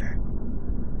battlecruiser.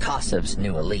 Kossov's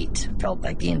New Elite felt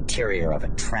like the interior of a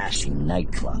trashy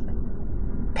nightclub.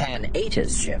 Pan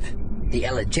Eta's ship, the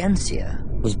Elegencia,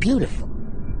 was beautiful,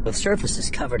 with surfaces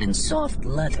covered in soft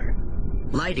leather,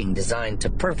 lighting designed to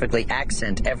perfectly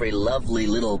accent every lovely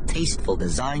little tasteful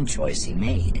design choice he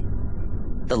made.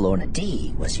 The Lorna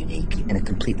D was unique in a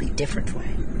completely different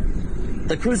way.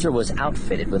 The cruiser was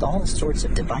outfitted with all sorts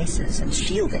of devices and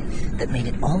shielding that made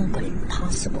it all but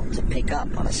impossible to pick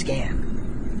up on a scan.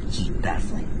 Heat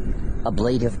baffling,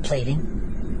 ablative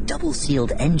plating,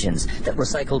 double-sealed engines that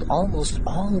recycled almost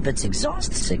all of its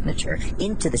exhaust signature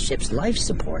into the ship's life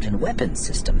support and weapons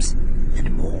systems,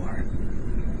 and more.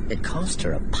 It cost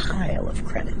her a pile of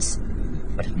credits,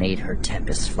 but it made her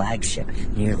Tempest flagship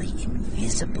nearly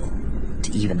invisible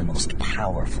to even the most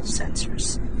powerful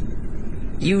sensors.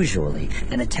 Usually,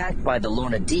 an attack by the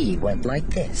Lorna D went like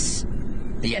this.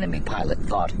 The enemy pilot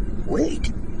thought,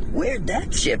 "Wait, where'd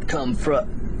that ship come from?"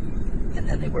 And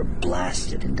then they were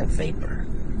blasted into vapor.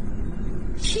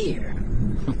 Here,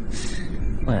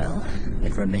 well,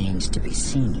 it remains to be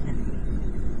seen.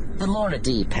 The Lorna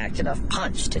D packed enough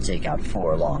punch to take out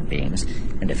 4 long beams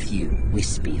and a few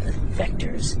wispy little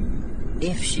vectors,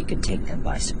 if she could take them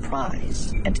by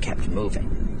surprise and kept moving.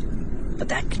 but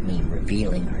that could mean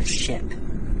revealing her ship,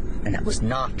 and that was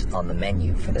not on the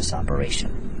menu for this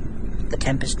operation. The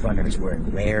Tempest runners were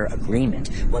in rare agreement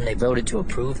when they voted to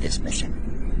approve this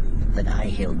mission. The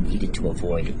Nihil needed to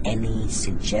avoid any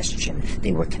suggestion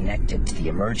they were connected to the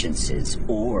emergences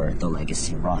or the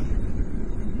Legacy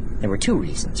Run. There were two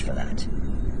reasons for that.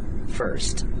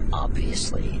 First,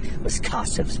 obviously, was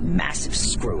Kassav's massive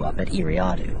screw-up at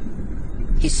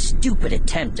Iriadu. His stupid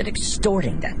attempt at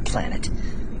extorting that planet,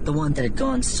 the one that had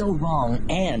gone so wrong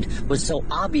and was so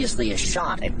obviously a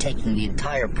shot at taking the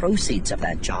entire proceeds of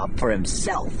that job for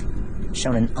himself,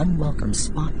 shone an unwelcome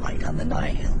spotlight on the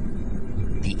Nihil.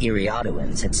 The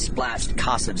Iriaduans had splashed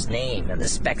Kassav's name and the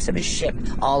specs of his ship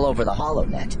all over the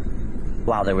HoloNet.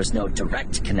 While there was no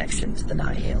direct connection to the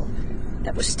Nihil,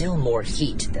 that was still more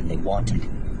heat than they wanted.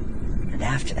 And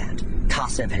after that,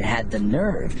 Kassav had had the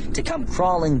nerve to come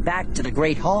crawling back to the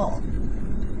Great Hall.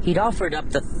 He'd offered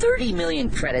up the 30 million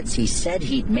credits he said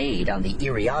he'd made on the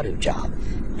Iriadu job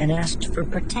and asked for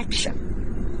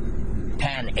protection.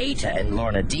 Pan Eta and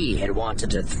Lorna D had wanted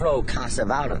to throw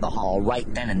Kassav out of the hall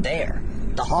right then and there,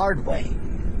 the hard way.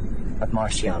 But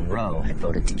Marcion Rowe had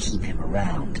voted to keep him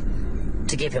around,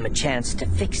 to give him a chance to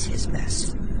fix his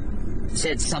mess.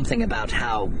 Said something about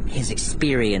how his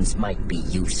experience might be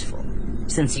useful,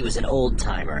 since he was an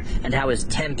old-timer, and how his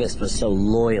Tempest was so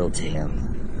loyal to him.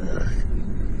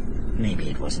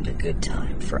 Maybe it wasn't a good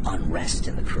time for unrest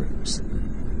in the crews.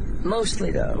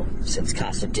 Mostly, though, since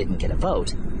Kassav didn't get a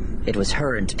vote, it was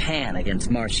her and Pan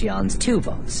against Marcion's 2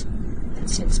 votes. And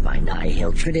since by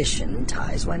Nihil tradition,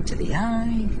 ties went to the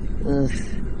eye,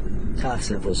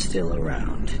 Kassav was still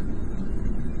around.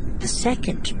 The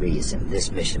second reason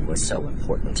this mission was so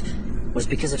important was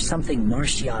because of something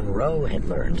Marcion Rowe had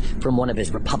learned from one of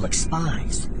his Republic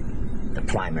spies. The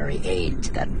primary aide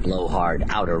to that blowhard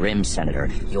Outer Rim senator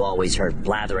you always heard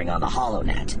blathering on the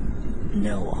HoloNet,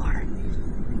 Noir.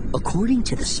 According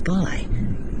to the spy,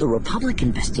 the Republic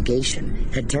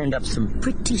investigation had turned up some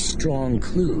pretty strong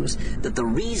clues that the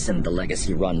reason the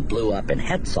Legacy Run blew up in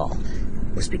Hetzal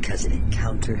was because it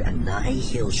encountered a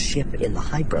Nihil ship in the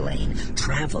hyperlane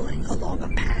traveling along a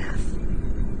path.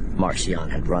 Marcion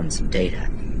had run some data,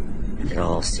 and it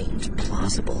all seemed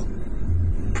plausible.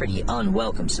 Pretty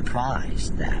unwelcome surprise,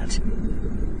 that.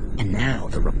 And now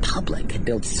the Republic had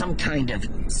built some kind of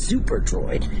super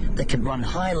droid that could run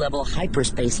high-level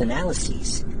hyperspace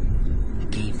analyses.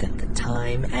 It gave them the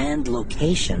time and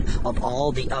location of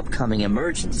all the upcoming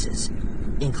emergencies,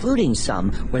 including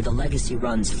some where the Legacy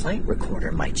Run's flight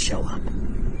recorder might show up.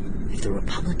 If the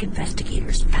Republic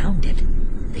investigators found it,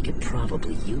 they could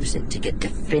probably use it to get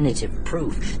definitive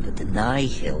proof that the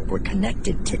Nihil were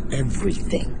connected to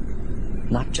everything.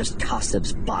 Not just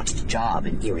Kassav's botched job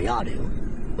in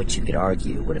Iriadu, which you could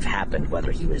argue would have happened whether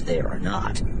he was there or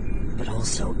not, but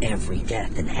also every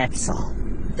death in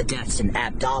Hetzal, the deaths in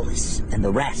Abdalis, and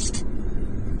the rest.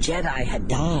 Jedi had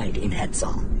died in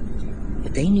Hetzal,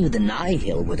 but they knew the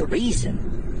Nihil were the reason.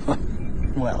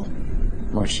 Well,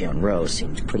 Marcion Rowe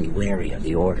seemed pretty wary of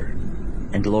the Order,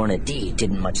 and Lorna D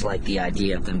didn't much like the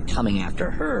idea of them coming after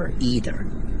her either.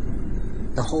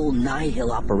 The whole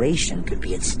Nihil operation could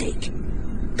be at stake.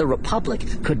 The Republic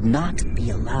could not be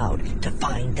allowed to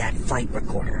find that flight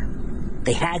recorder.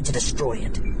 They had to destroy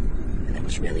it, and there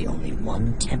was really only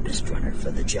one Tempest runner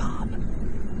for the job,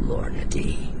 Lorna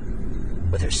D,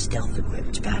 with her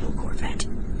stealth-equipped battle corvette.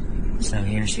 So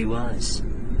here she was,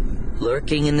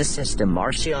 lurking in the system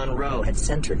Marcion Rowe had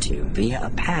sent her to via a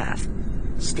path,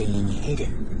 staying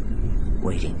hidden,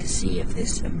 waiting to see if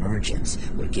this emergence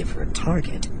would give her a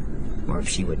target, or if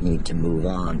she would need to move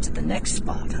on to the next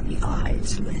spot on the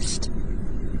eyes list.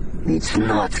 It's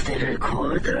not the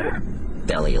recorder,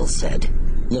 Belial said,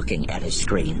 looking at his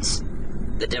screens.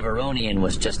 The Deveronian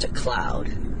was just a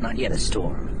cloud, not yet a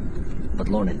storm, but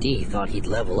Lorna D thought he'd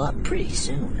level up pretty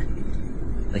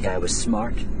soon. The guy was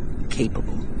smart,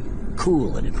 capable,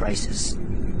 cool in a crisis,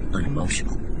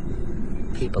 unemotional.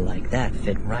 People like that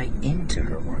fit right into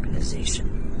her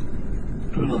organization.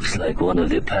 Looks like one of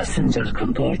the passenger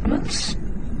compartments.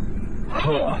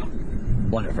 Huh,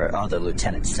 one of her other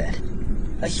lieutenants said.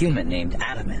 A human named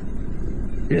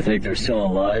Adaman. You think they're still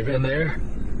alive in there?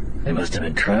 They must have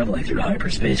been traveling through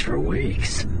hyperspace for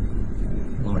weeks.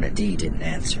 Lorna D didn't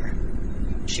answer.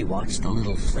 She watched the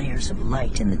little flares of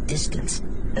light in the distance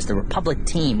as the Republic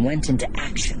team went into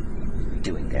action,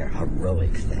 doing their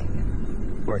heroic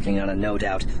thing, working on a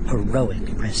no-doubt heroic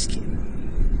rescue.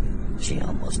 She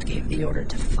almost gave the order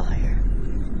to fire.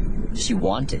 She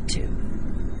wanted to.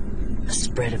 A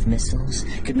spread of missiles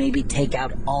could maybe take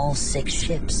out all 6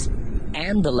 ships,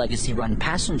 and the Legacy-run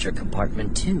passenger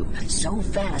compartment, too. So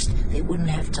fast, they wouldn't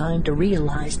have time to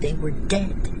realize they were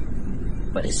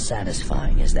dead. But as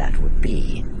satisfying as that would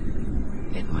be,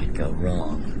 it might go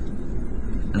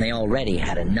wrong. And they already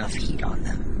had enough heat on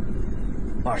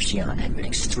them. Marchion had been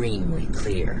extremely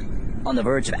clear, on the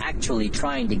verge of actually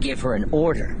trying to give her an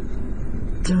order.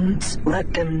 Don't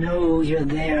let them know you're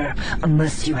there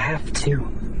unless you have to.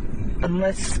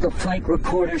 Unless the flight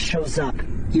recorder shows up,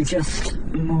 you just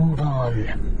move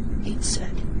on, he'd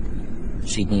said.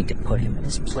 She'd need to put him in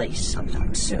his place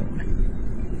sometime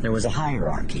soon. There was a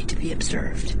hierarchy to be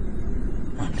observed.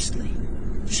 Honestly,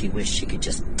 she wished she could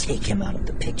just take him out of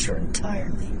the picture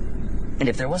entirely. And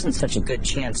if there wasn't such a good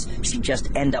chance she'd just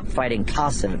end up fighting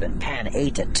Kasev and Pan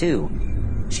Eta too,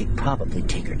 she'd probably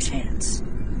take her chance.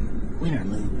 Win or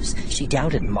lose, she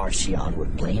doubted Marchion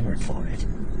would blame her for it.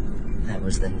 That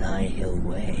was the Nihil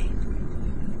way.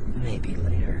 Maybe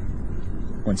later,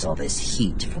 once all this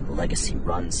heat from the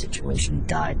Legacy-run situation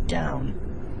died down.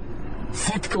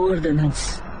 Set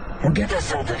coordinates and get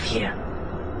us out of here,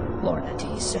 Lorna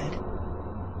D said.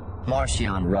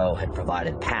 Marchion Row had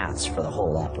provided paths for the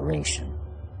whole operation.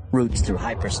 Routes through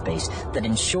hyperspace that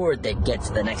ensured they'd get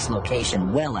to the next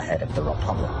location well ahead of the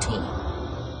Republic team.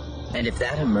 And if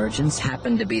that emergence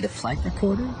happened to be the flight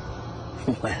recorder,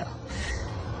 well,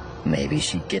 maybe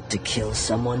she'd get to kill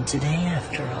someone today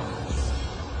after all.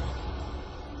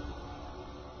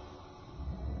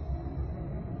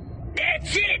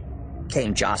 That's it!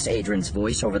 Came Joss Adrian's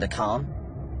voice over the comm.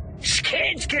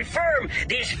 Scans confirm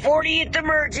this 40th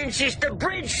emergence is the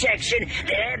bridge section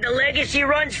that had the Legacy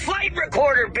Run's flight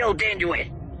recorder built into it.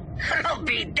 I'll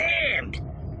be damned.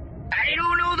 I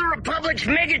don't know the Republic's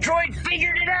Megadroid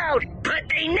figured it out, but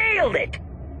they nailed it.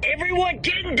 Everyone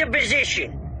get into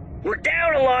position. We're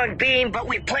down a long beam, but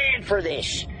we planned for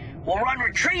this. We'll run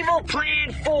Retrieval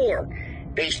Plan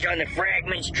 4. Based on the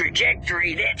fragment's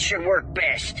trajectory, that should work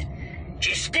best.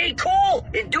 Just stay cool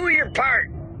and do your part.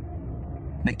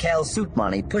 Mikhail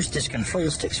Sutmani pushed his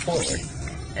control sticks forward,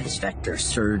 and his vector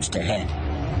surged ahead.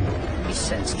 He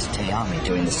sensed Teyami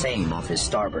doing the same off his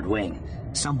starboard wing,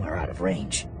 somewhere out of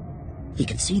range. He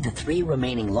could see the 3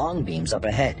 remaining long beams up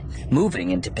ahead,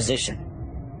 moving into position.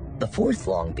 The 4th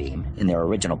long beam, in their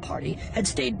original party, had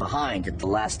stayed behind at the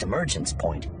last emergence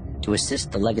point to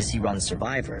assist the Legacy-run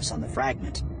survivors on the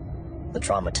fragment. The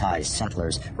traumatized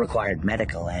settlers required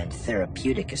medical and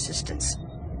therapeutic assistance.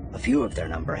 A few of their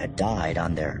number had died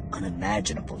on their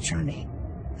unimaginable journey,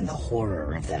 and the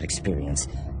horror of that experience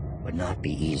would not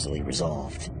be easily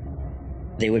resolved.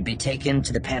 They would be taken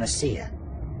to the Panacea,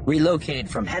 relocated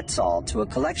from Hetzal to a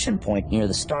collection point near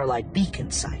the Starlight Beacon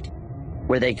site,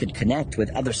 where they could connect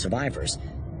with other survivors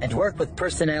and work with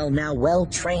personnel now well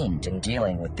trained in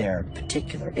dealing with their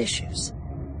particular issues.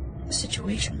 The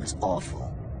situation was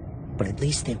awful, but at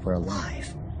least they were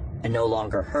alive, and no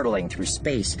longer hurtling through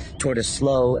space toward a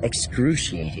slow,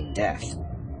 excruciating death.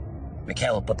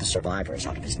 Mikhail put the survivors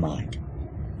out of his mind,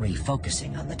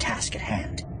 refocusing on the task at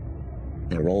hand.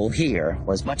 Their role here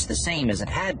was much the same as it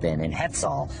had been in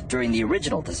Hetzal during the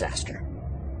original disaster.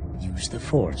 Use the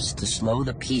Force to slow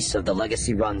the piece of the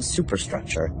Legacy-run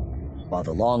superstructure, while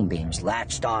the long beams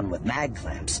latched on with mag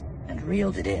clamps and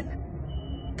reeled it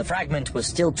in. The fragment was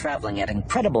still traveling at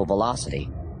incredible velocity,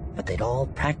 but they'd all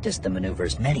practiced the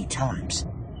maneuvers many times.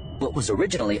 What was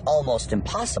originally almost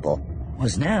impossible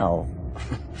was now,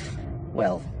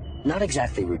 well, not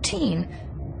exactly routine,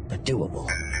 but doable.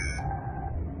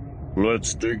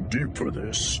 Let's dig deep for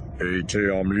this,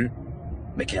 Teyami?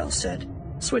 Mikhail said,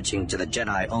 switching to the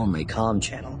Jedi-only comm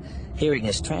channel, hearing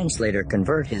his translator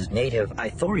convert his native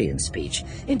Ithorian speech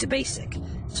into Basic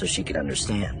so she could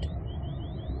understand.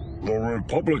 The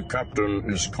Republic captain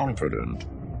is confident,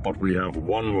 but we have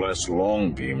one less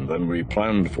long beam than we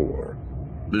planned for.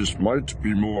 This might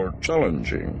be more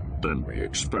challenging than we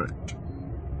expect.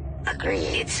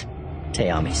 Agreed,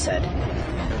 Teyami said.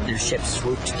 Their ship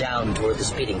swooped down toward the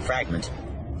speeding fragment.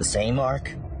 The same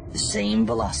arc, the same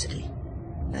velocity,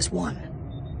 as one.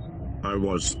 I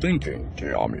was thinking,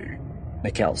 Teyami,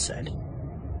 Mikhail said.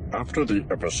 After the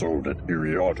episode at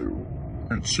Iriadu,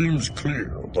 it seems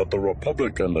clear that the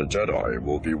Republic and the Jedi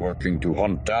will be working to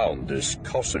hunt down this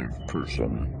Kasev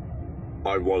person.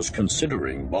 I was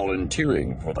considering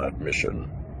volunteering for that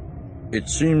mission. It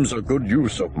seems a good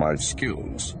use of my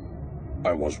skills.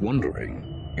 I was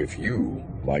wondering if you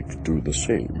might do the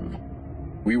same.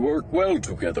 We work well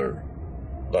together,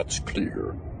 that's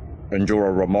clear, and you're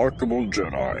a remarkable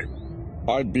Jedi.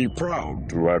 I'd be proud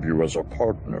to have you as a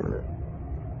partner.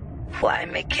 Why,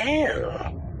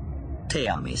 Mikhail?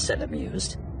 Teyami said,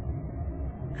 amused.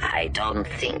 I don't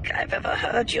think I've ever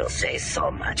heard you say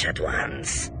so much at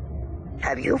once.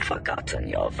 Have you forgotten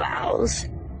your vows?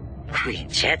 We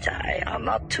Jedi are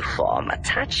not to form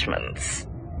attachments.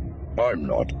 I'm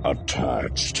not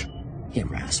attached. He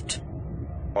rasped.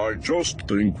 I just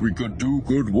think we could do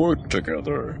good work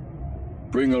together.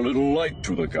 Bring a little light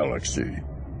to the galaxy.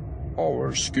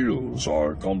 Our skills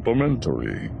are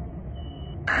complementary.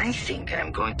 I think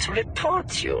I'm going to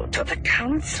report you to the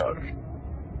Council.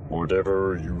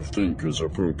 Whatever you think is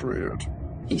appropriate,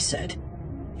 he said,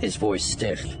 his voice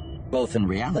stiff, both in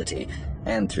reality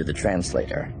and through the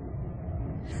translator.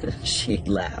 She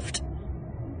laughed.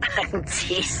 I'm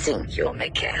teasing you,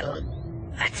 Miguel.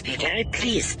 I'd be very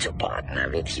pleased to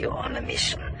partner with you on a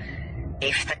mission.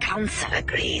 If the Council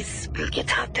agrees, we'll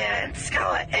get out there and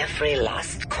scour every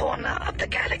last corner of the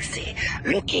galaxy,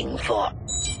 looking for...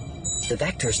 The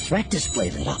Vector's threat display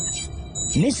lit up.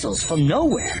 Missiles from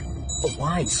nowhere. A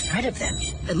wide spread of them,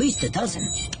 at least a dozen,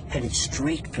 headed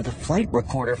straight for the flight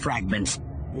recorder fragment.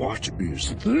 What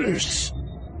is this?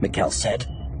 Mikkel said.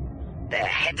 They're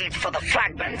headed for the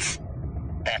fragments.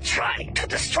 They're trying to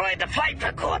destroy the flight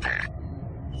recorder.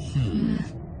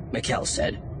 Mikkel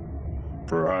said.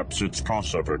 Perhaps it's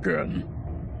Kassev again.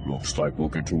 Looks like we'll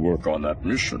get to work on that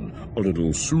mission a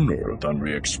little sooner than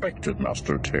we expected,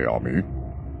 Master Teami.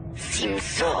 Seems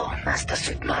so, Master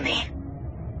Sudmani.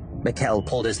 Mikkel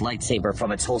pulled his lightsaber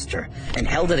from its holster and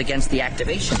held it against the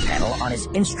activation panel on his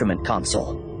instrument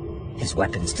console. His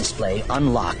weapons display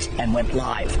unlocked and went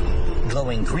live,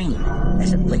 glowing green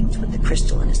as it blinked with the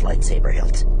crystal in his lightsaber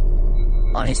hilt.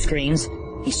 On his screens,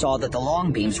 he saw that the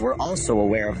long beams were also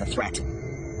aware of the threat.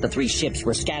 The three ships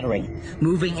were scattering,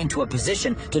 moving into a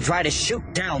position to try to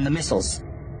shoot down the missiles.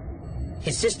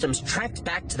 His systems tracked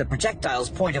back to the projectile's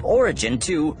point of origin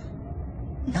to...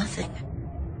 nothing.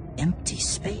 Empty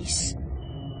space.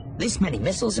 This many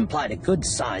missiles implied a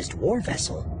good-sized war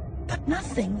vessel, but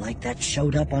nothing like that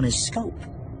showed up on his scope.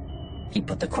 He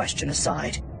put the question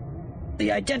aside.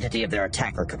 The identity of their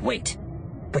attacker could wait.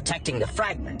 Protecting the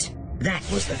fragment, that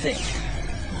was the thing.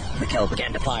 Mikkel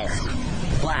began to fire,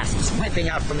 blasts whipping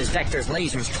out from his Vector's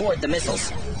lasers toward the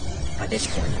missiles. By this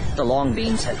point, the long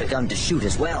beams had begun to shoot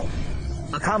as well.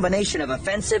 A combination of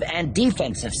offensive and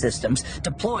defensive systems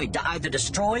deployed to either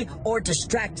destroy or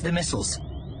distract the missiles.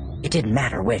 It didn't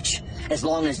matter which, as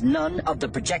long as none of the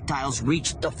projectiles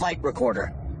reached the flight recorder.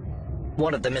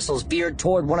 One of the missiles veered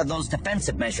toward one of those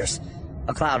defensive measures,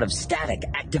 a cloud of static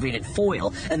activated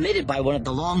foil emitted by one of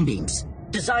the long beams,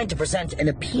 designed to present an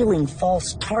appealing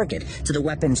false target to the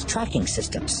weapon's tracking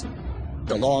systems.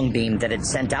 The long beam that had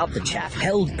sent out the chaff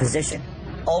held position,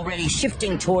 already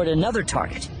shifting toward another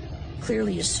target,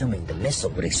 clearly assuming the missile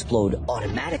would explode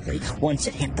automatically once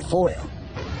it hit the foil.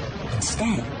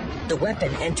 Instead, the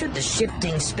weapon entered the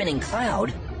shifting, spinning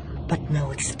cloud, but no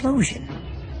explosion.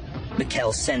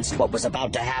 Mikkel sensed what was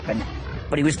about to happen,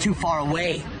 but he was too far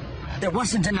away. There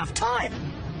wasn't enough time.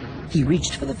 He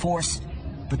reached for the Force,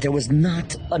 but there was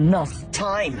not enough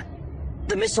time.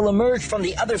 The missile emerged from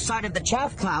the other side of the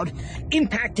chaff cloud,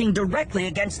 impacting directly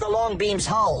against the long beam's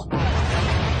hull.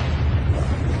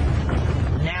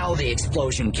 Now the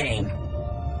explosion came.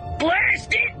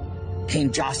 Blast it!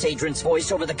 Came Joss Adrian's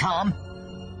voice over the comm.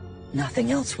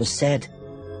 Nothing else was said.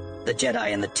 The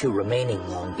Jedi and the two remaining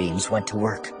long beams went to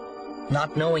work,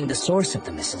 not knowing the source of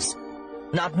the missiles,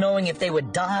 not knowing if they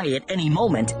would die at any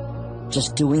moment,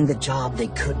 just doing the job they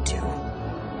could do.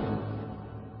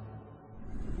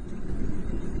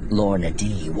 Lorna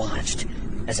D. watched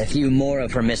as a few more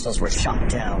of her missiles were shot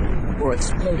down or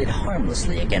exploded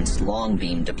harmlessly against long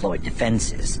beam deployed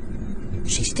defenses.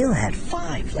 She still had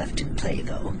 5 left in play,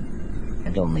 though,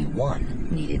 and only 1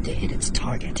 needed to hit its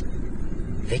target.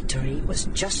 Victory was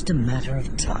just a matter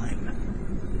of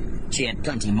time. She had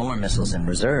plenty more missiles in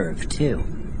reserve, too,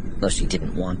 though she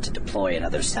didn't want to deploy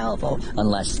another salvo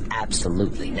unless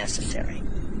absolutely necessary.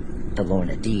 The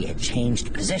Lorna D had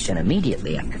changed position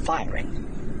immediately after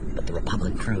firing, but the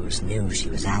Republic crews knew she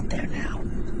was out there now.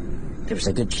 There was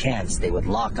a good chance they would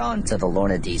lock on to the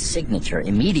Lorna D's signature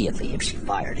immediately if she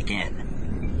fired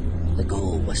again. The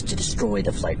goal was to destroy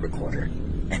the flight recorder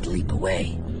and leap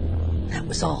away. That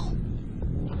was all.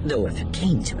 Though if it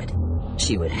came to it,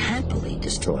 she would happily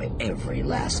destroy every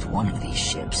last one of these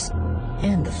ships,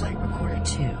 and the flight recorder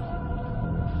too.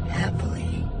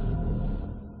 Happily.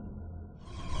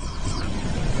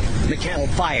 Mikkel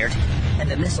fired, and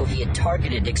the missile he had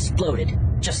targeted exploded,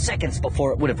 just seconds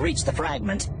before it would have reached the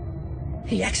fragment.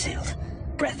 He exhaled,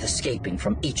 breath escaping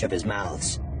from each of his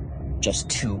mouths. Just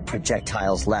 2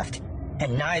 projectiles left,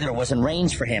 and neither was in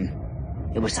range for him.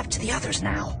 It was up to the others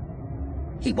now.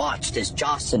 He watched as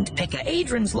Joss and Pika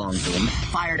Adrian's long beam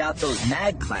fired out those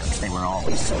mag clamps they were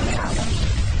always so proud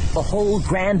of. A whole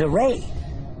grand array.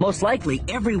 most likely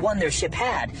every one their ship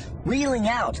had, reeling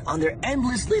out on their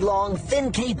endlessly long,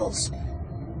 thin cables.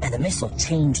 And the missile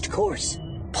changed course,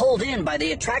 pulled in by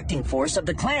the attracting force of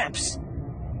the clamps.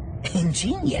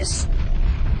 Ingenious.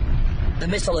 The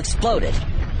missile exploded,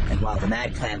 and while the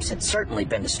mag clamps had certainly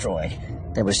been destroyed,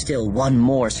 there was still one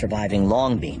more surviving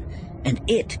long beam, and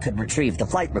it could retrieve the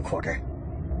flight recorder.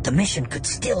 The mission could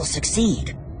still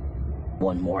succeed.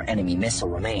 One more enemy missile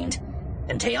remained,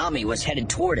 and Teami was headed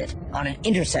toward it on an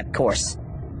intercept course.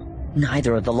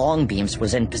 Neither of the long beams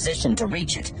was in position to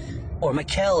reach it, or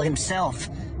Mikkel himself,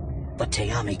 but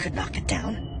Teami could knock it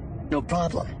down. No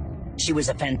problem. She was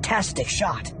a fantastic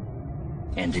shot.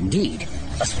 And indeed,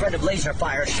 a spread of laser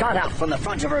fire shot out from the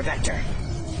front of her vector.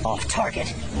 Off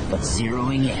target, but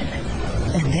zeroing in.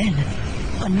 And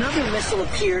then, another missile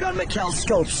appeared on Mikkel's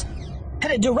scopes,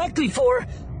 headed directly for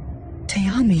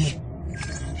Teami.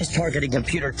 His targeting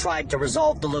computer tried to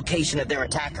resolve the location of their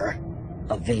attacker.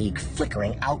 A vague,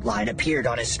 flickering outline appeared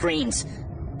on his screens,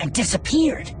 and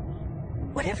disappeared.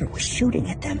 Whatever was shooting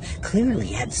at them clearly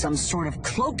had some sort of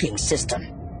cloaking system.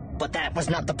 But that was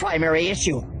not the primary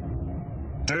issue.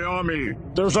 Teami,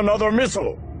 there's another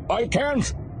missile. I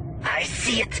can't. I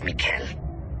see it, Mikkel.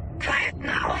 Quiet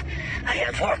now. I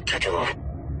have work to do.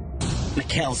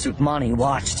 Mikkel Sukmani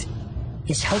watched.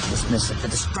 His helplessness at the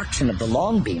destruction of the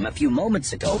long beam a few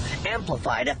moments ago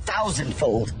amplified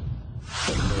 1,000-fold.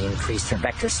 Amy increased her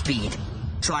vector speed,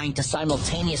 trying to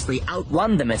simultaneously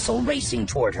outrun the missile racing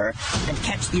toward her and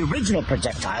catch the original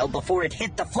projectile before it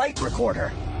hit the flight recorder.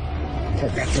 Her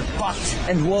vector bucked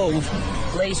and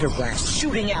wove, laser blasts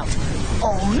shooting out,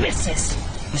 all misses,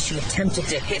 as she attempted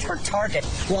to hit her target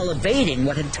while evading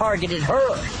what had targeted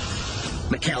her.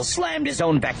 Mikkel slammed his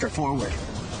own vector forward,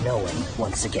 knowing,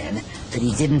 once again, that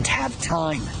he didn't have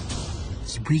time.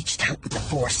 He reached out with the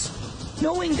force,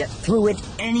 knowing that through it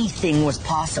anything was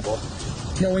possible,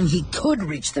 knowing he could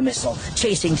reach the missile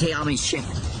chasing Teami's ship,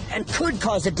 and could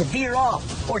cause it to veer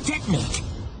off or detonate.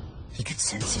 He could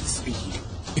sense its speed,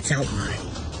 its outline,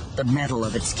 the metal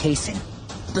of its casing,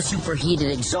 the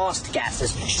superheated exhaust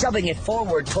gases shoving it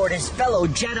forward toward his fellow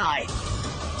Jedi.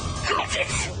 Got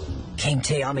it! Came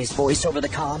Teami's voice over the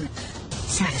comm,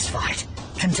 satisfied,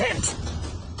 content.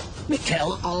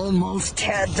 Mikkel almost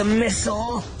had the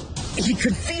missile. He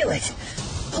could feel it,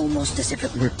 almost as if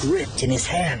it were gripped in his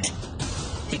hand.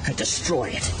 He could destroy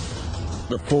it.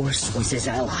 The Force was his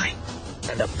ally,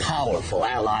 and a powerful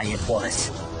ally it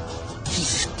was. He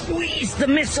squeezed the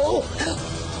missile,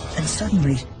 and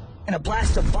suddenly, in a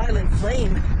blast of violent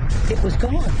flame, it was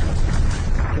gone.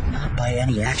 But not by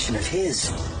any action of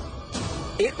his.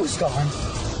 It was gone,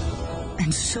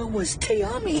 and so was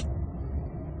Teami.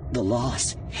 The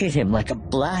loss hit him like a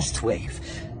blast wave,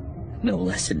 no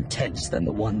less intense than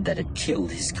the one that had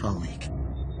killed his colleague.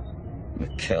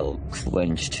 Mikkel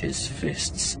clenched his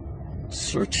fists,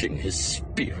 searching his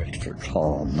spirit for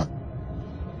calm.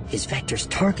 His vector's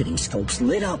targeting scopes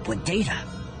lit up with data.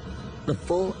 The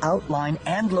full outline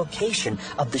and location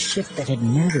of the ship that had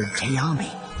murdered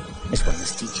Teami, as well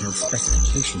as detailed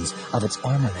specifications of its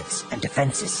armaments and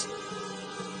defenses.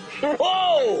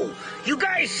 Whoa! You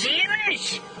guys seeing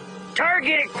this?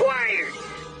 Target acquired.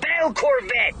 Battle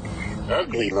Corvette.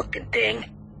 Ugly-looking thing.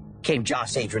 Came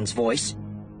Joss Adrian's voice.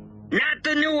 Not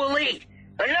the new Elite.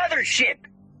 Another ship.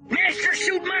 Master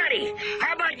Sudmani,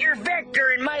 how about your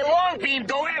Vector and my long beam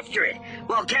go after it,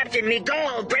 while Captain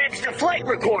Miguel grabs the flight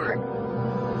recorder?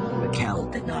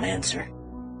 Mikkel did not answer.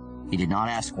 He did not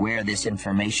ask where this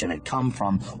information had come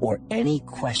from, or any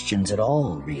questions at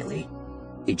all, really.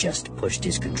 He just pushed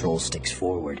his control sticks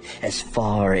forward as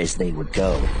far as they would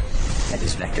go, and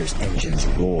his Vector's engines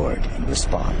roared in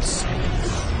response.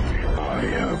 I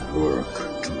have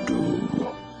work to do,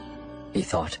 he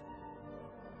thought.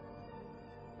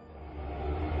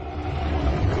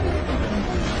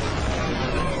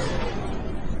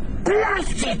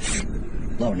 Blast it!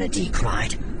 Lorna D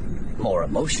cried, more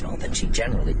emotional than she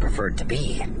generally preferred to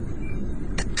be.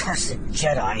 The cursed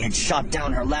Jedi had shot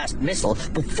down her last missile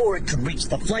before it could reach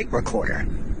the flight recorder.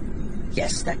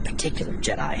 Yes, that particular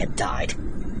Jedi had died,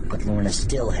 but Lorna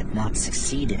still had not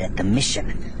succeeded at the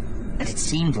mission, and it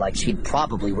seemed like she'd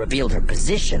probably revealed her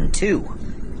position, too.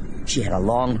 She had a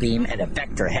long beam and a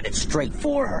Vector headed straight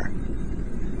for her.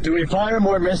 Do we fire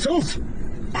more missiles?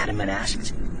 Adaman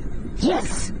asked.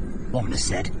 Yes, Lorna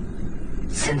said.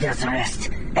 Send out the rest.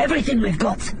 Everything we've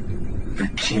got. We'll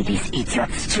kill these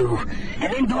idiots too,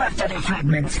 and then go after their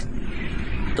fragments.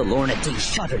 The Lorna D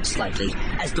shuddered slightly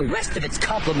as the rest of its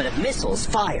complement of missiles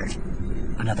fired.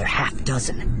 Another half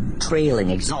dozen, trailing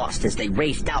exhaust as they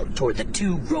raced out toward the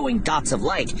two growing dots of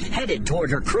light headed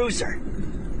toward her cruiser.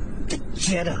 The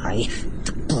Jedi,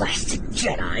 The blasted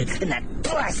Jedi and that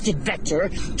blasted Vector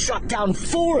shot down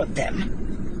 4 of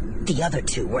them. The other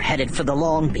 2 were headed for the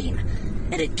long beam,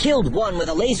 and it killed one with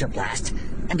a laser blast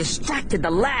and distracted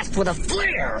the last with a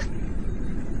flare.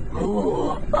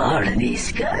 Who are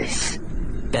these guys?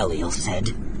 Belial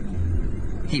said.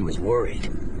 He was worried.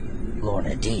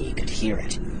 Lorna D could hear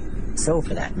it. So,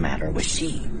 for that matter, was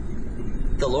she.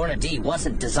 The Lorna D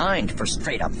wasn't designed for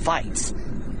straight-up fights.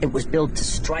 It was built to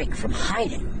strike from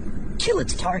hiding, kill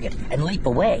its target, and leap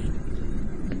away.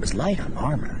 It was light on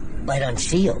armor, light on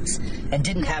shields, and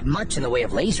didn't have much in the way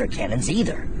of laser cannons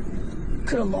either.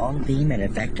 Could a long beam and a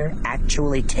Vector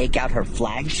actually take out her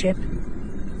flagship?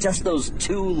 Just those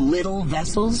 2 little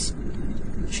vessels?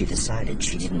 She decided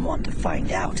she didn't want to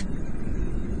find out.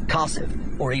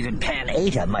 Kosov, or even Pan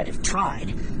Eta, might have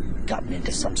tried, gotten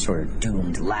into some sort of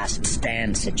doomed last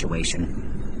stand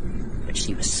situation. But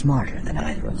she was smarter than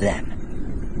either of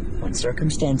them. When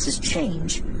circumstances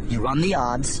change, you run the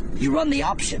odds, you run the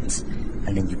options,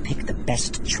 and then you pick the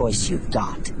best choice you've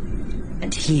got.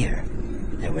 And here,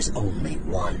 there was only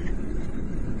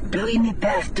one. Bring me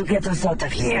back to get us out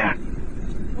of here.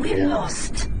 We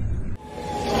lost.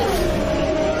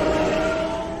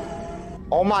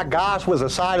 Oh my gosh, was a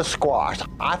side of squash.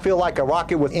 I feel like a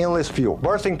rocket with endless fuel,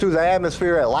 bursting through the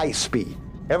atmosphere at light speed.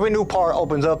 Every new part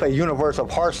opens up a universe of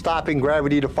heart-stopping,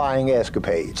 gravity-defying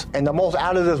escapades, and the most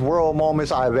out-of-this-world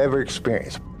moments I've ever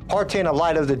experienced. Part 10 of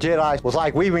Light of the Jedi was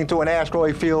like weaving through an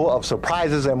asteroid field of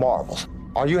surprises and marvels.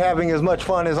 Are you having as much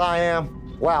fun as I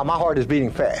am? Wow, my heart is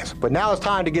beating fast. But now it's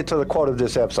time to get to the quote of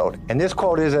this episode, and this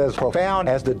quote is as profound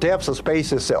as the depths of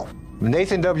space itself.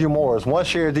 Nathan W. Morris once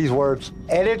shared these words: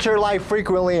 "Edit your life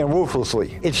frequently and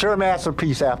ruthlessly. It's your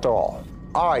masterpiece after all."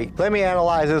 Alright, let me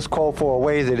analyze this quote for a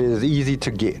way that it is easy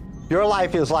to get. Your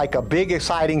life is like a big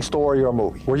exciting story or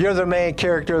movie, where you're the main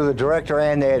character, the director,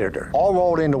 and the editor, all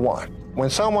rolled into one. When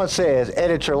someone says,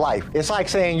 edit your life, it's like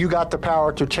saying you got the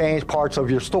power to change parts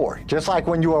of your story, just like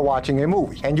when you are watching a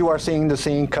movie, and you are seeing the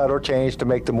scene cut or change to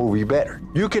make the movie better.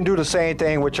 You can do the same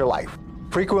thing with your life.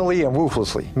 Frequently and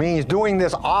ruthlessly means doing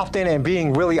this often and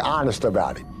being really honest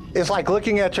about it. It's like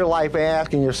looking at your life and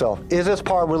asking yourself, is this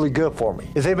part really good for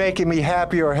me? Is it making me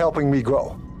happy or helping me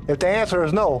grow? If the answer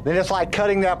is no, then it's like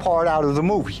cutting that part out of the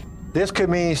movie. This could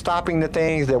mean stopping the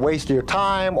things that waste your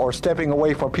time or stepping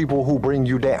away from people who bring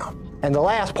you down. And the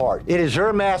last part, it is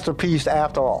your masterpiece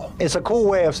after all. It's a cool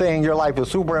way of saying your life is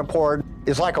super important.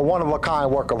 It's like a one-of-a-kind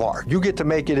work of art. You get to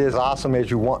make it as awesome as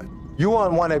you want. You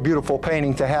wouldn't want a beautiful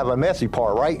painting to have a messy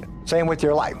part, right? Same with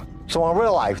your life. So in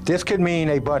real life, this could mean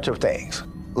a bunch of things.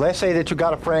 Let's say that you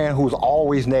got a friend who's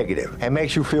always negative and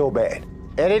makes you feel bad.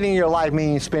 Editing your life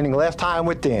means spending less time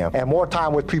with them and more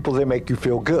time with people that make you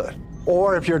feel good.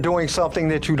 Or if you're doing something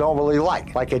that you don't really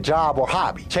like a job or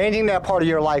hobby, changing that part of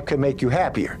your life could make you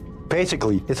happier.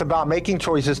 Basically, it's about making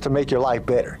choices to make your life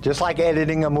better, just like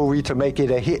editing a movie to make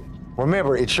it a hit.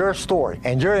 Remember, it's your story,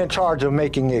 and you're in charge of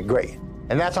making it great.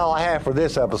 And that's all I have for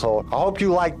this episode. I hope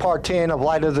you liked part 10 of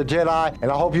Light of the Jedi,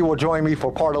 and I hope you will join me for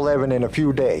part 11 in a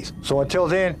few days. So until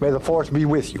then, may the Force be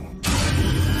with you.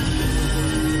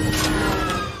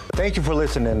 Thank you for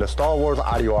listening to Star Wars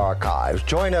Audio Archives.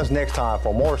 Join us next time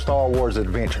for more Star Wars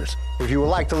adventures. If you would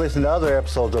like to listen to other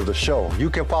episodes of the show, you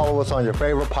can follow us on your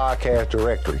favorite podcast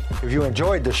directory. If you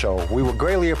enjoyed the show, we would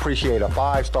greatly appreciate a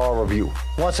 5-star review.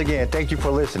 Once again, thank you for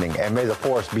listening, and may the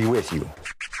Force be with you.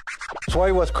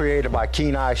 Sway was created by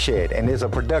Keen Eye Shed and is a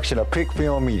production of Pick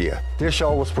Film Media. This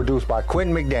show was produced by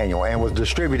Quentin McDaniel and was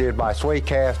distributed by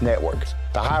Swaycast Networks.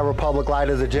 The High Republic Light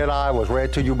of the Jedi was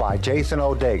read to you by Jason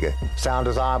Odega. Sound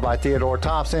design by Theodore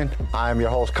Thompson. I am your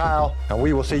host, Kyle, and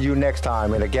we will see you next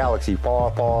time in a galaxy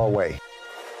far, far away.